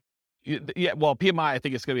 PMI? Yeah, well, PMI, I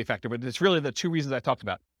think it's going to be a factor, but it's really the two reasons I talked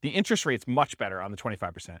about. The interest rate's much better on the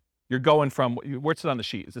 25%. You're going from, what's it on the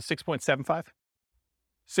sheet? Is it 6.75?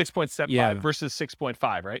 6.75 Yeah. versus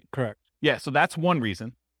 6.5, right? Correct. Yeah, so that's one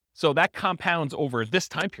reason. So that compounds over this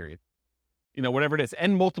time period, whatever it is,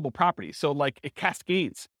 and multiple properties. So like it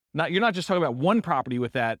cascades. You're not just talking about one property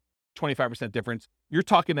with that 25% difference. You're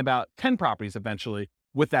talking about 10 properties eventually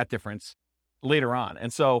with that difference later on.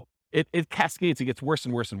 And so it cascades. It gets worse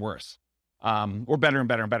and worse and worse, or better and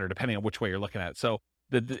better and better, depending on which way you're looking at it. So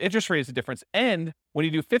the interest rate is the difference. And when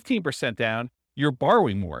you do 15% down, you're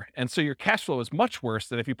borrowing more. And so your cash flow is much worse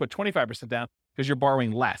than if you put 25% down because you're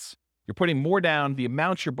borrowing less. You're putting more down. The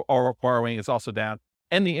amount you're borrowing is also down,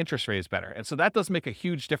 and the interest rate is better. And so that does make a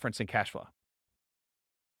huge difference in cash flow.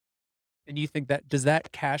 And you think does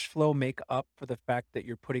that cash flow make up for the fact that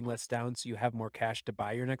you're putting less down so you have more cash to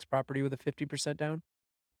buy your next property with a 50% down?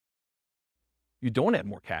 You don't add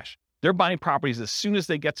more cash. They're buying properties as soon as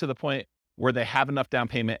they get to the point where they have enough down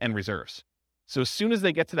payment and reserves. So as soon as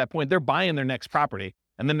they get to that point, they're buying their next property,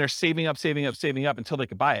 and then they're saving up until they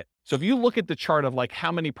can buy it. So if you look at the chart of like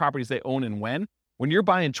how many properties they own and when you're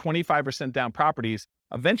buying 25% down properties,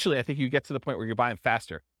 eventually I think you get to the point where you're buying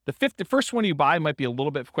faster. The first one you buy might be a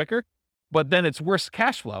little bit quicker, but then it's worse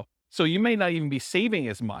cash flow. So you may not even be saving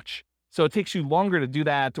as much. So it takes you longer to do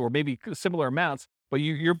that, or maybe similar amounts, but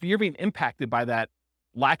you're being impacted by that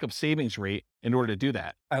lack of savings rate in order to do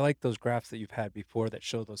that. I like those graphs that you've had before that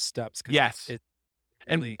show those steps. Yes.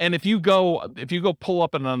 Really... And if you go pull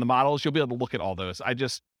up on the models, you'll be able to look at all those.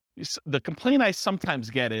 The complaint I sometimes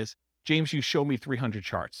get is, James, you show me 300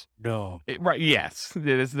 charts. No. Right. Yes. It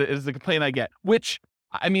is the complaint I get, which,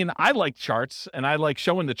 I mean, I like charts and I like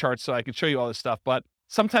showing the charts so I can show you all this stuff. But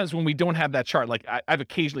sometimes when we don't have that chart, like I've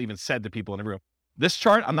occasionally even said to people in the room, this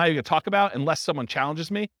chart, I'm not even gonna talk about unless someone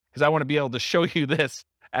challenges me, because I want to be able to show you this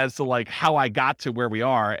as to like how I got to where we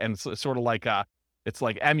are. And so it's sort of like, it's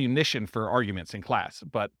like ammunition for arguments in class.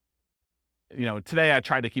 But, today I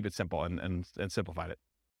tried to keep it simple and simplified it.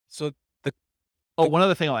 So one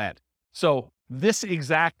other thing I'll add. So this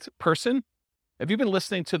exact person, have you been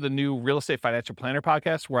listening to the new Real Estate Financial Planner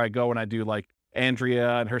podcast where I go and I do like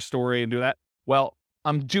Andrea and her story and do that? Well,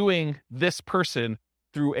 I'm doing this person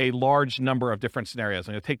through a large number of different scenarios.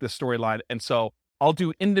 I'm going to take this storyline. And so I'll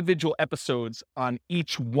do individual episodes on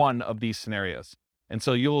each one of these scenarios. And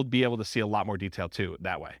so you'll be able to see a lot more detail too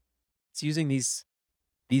that way. It's using these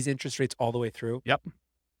interest rates all the way through? Yep.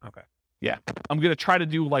 Okay. Yeah. I'm going to try to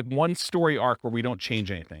do like one story arc where we don't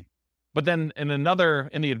change anything. But then in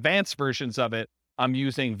the advanced versions of it, I'm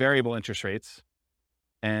using variable interest rates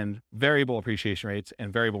and variable appreciation rates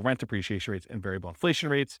and variable rent appreciation rates and variable inflation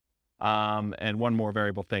rates. And one more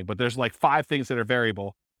variable thing, but there's like 5 things that are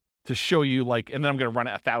variable to show you and then I'm going to run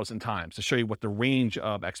it 1,000 times to show you what the range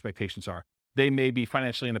of expectations are. They may be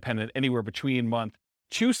financially independent anywhere between month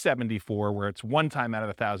 274, where it's 1 time out of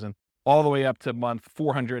 1,000, all the way up to month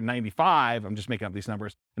 495. I'm just making up these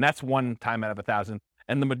numbers. And that's 1 time out of 1,000.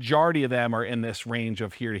 And the majority of them are in this range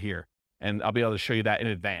of here to here. And I'll be able to show you that in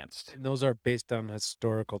advance. And those are based on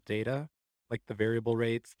historical data, like the variable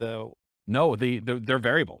rates, No, they're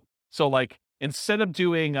variable. So like instead of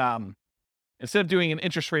doing an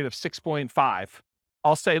interest rate of 6.5,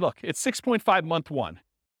 I'll say, look, it's 6.5 month 1,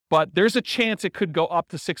 but there's a chance it could go up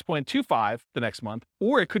to 6.25 the next month,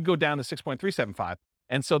 or it could go down to 6.375.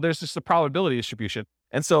 And so there's just a probability distribution.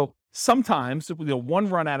 And so sometimes, one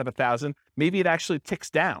run out of 1,000, maybe it actually ticks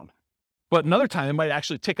down. But another time it might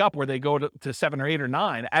actually tick up where they go to 7 or 8 or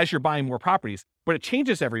 9 as you're buying more properties. But it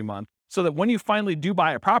changes every month so that when you finally do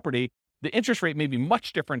buy a property, the interest rate may be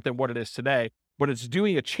much different than what it is today, but it's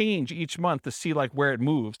doing a change each month to see like where it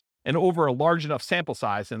moves. And over a large enough sample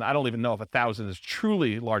size, and I don't even know if 1,000 is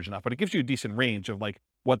truly large enough, but it gives you a decent range of like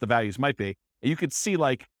what the values might be. And you could see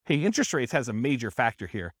like, hey, interest rates has a major factor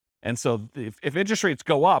here. And so if interest rates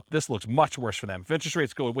go up, this looks much worse for them. If interest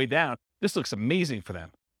rates go way down, this looks amazing for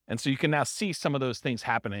them. And so you can now see some of those things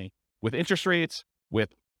happening with interest rates,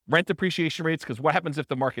 with rent appreciation rates, because what happens if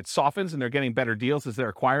the market softens and they're getting better deals as they're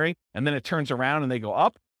acquiring, and then it turns around and they go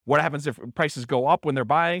up? What happens if prices go up when they're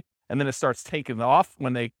buying, and then it starts taking off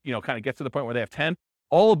when they, kind of get to the point where they have 10?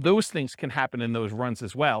 All of those things can happen in those runs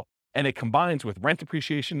as well. And it combines with rent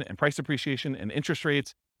appreciation and price appreciation and interest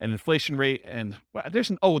rates and inflation rate. And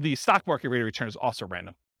the stock market rate of return is also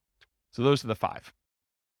random. So those are the 5. Does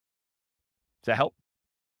that help?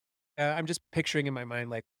 I'm just picturing in my mind,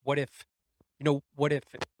 like, what if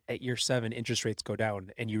at year 7 interest rates go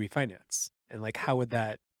down and you refinance? And like, how would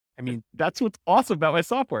that, that's what's awesome about my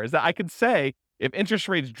software, is that I could say, if interest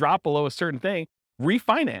rates drop below a certain thing,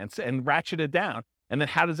 refinance and ratchet it down. And then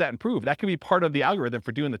how does that improve? That could be part of the algorithm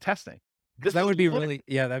for doing the testing. This That is would be lit- really,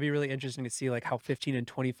 yeah, that'd be really interesting to see like how 15 and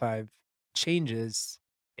 25 changes,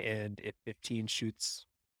 and if 15 shoots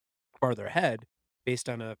farther ahead based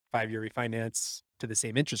on a 5-year refinance to the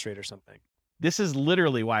same interest rate or something. This is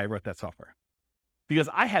literally why I wrote that software, because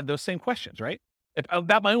I had those same questions, right?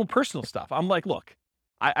 About my own personal stuff. I'm like, look,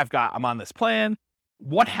 I'm on this plan.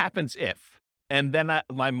 What happens if? And then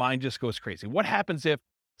my mind just goes crazy. What happens if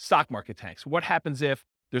stock market tanks? What happens if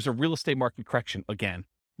there's a real estate market correction again?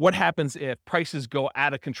 What happens if prices go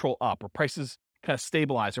out of control up, or prices kind of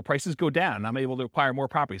stabilize, or prices go down and I'm able to acquire more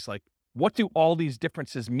properties? Like, what do all these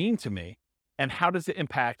differences mean to me? And how does it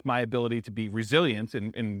impact my ability to be resilient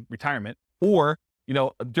in retirement? Or,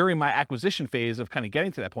 during my acquisition phase of kind of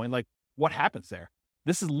getting to that point, like, what happens there?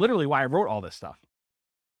 This is literally why I wrote all this stuff.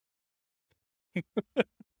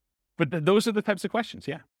 But those are the types of questions.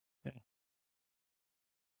 Yeah.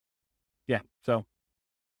 So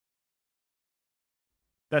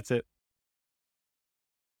that's it.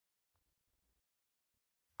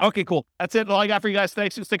 Okay, cool. That's it. All I got for you guys.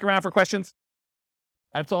 Thanks. Stick around for questions.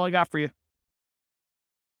 That's all I got for you.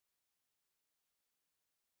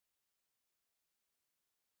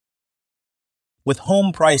 With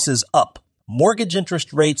home prices up, mortgage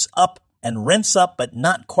interest rates up, and rents up but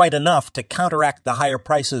not quite enough to counteract the higher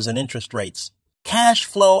prices and interest rates, cash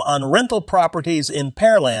flow on rental properties in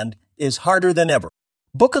Pearland is harder than ever.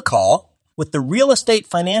 Book a call with the Real Estate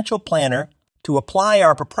Financial Planner to apply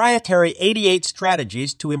our proprietary 88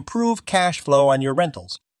 strategies to improve cash flow on your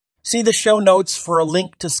rentals. See the show notes for a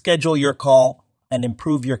link to schedule your call and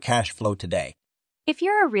improve your cash flow today. If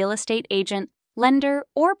you're a real estate agent, lender,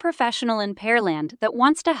 or professional in Pearland that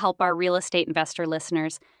wants to help our real estate investor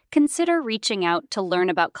listeners, consider reaching out to learn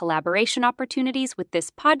about collaboration opportunities with this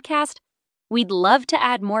podcast. We'd love to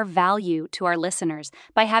add more value to our listeners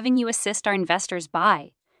by having you assist our investors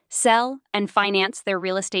buy, sell, and finance their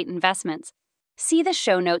real estate investments. See the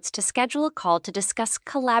show notes to schedule a call to discuss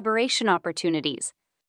collaboration opportunities.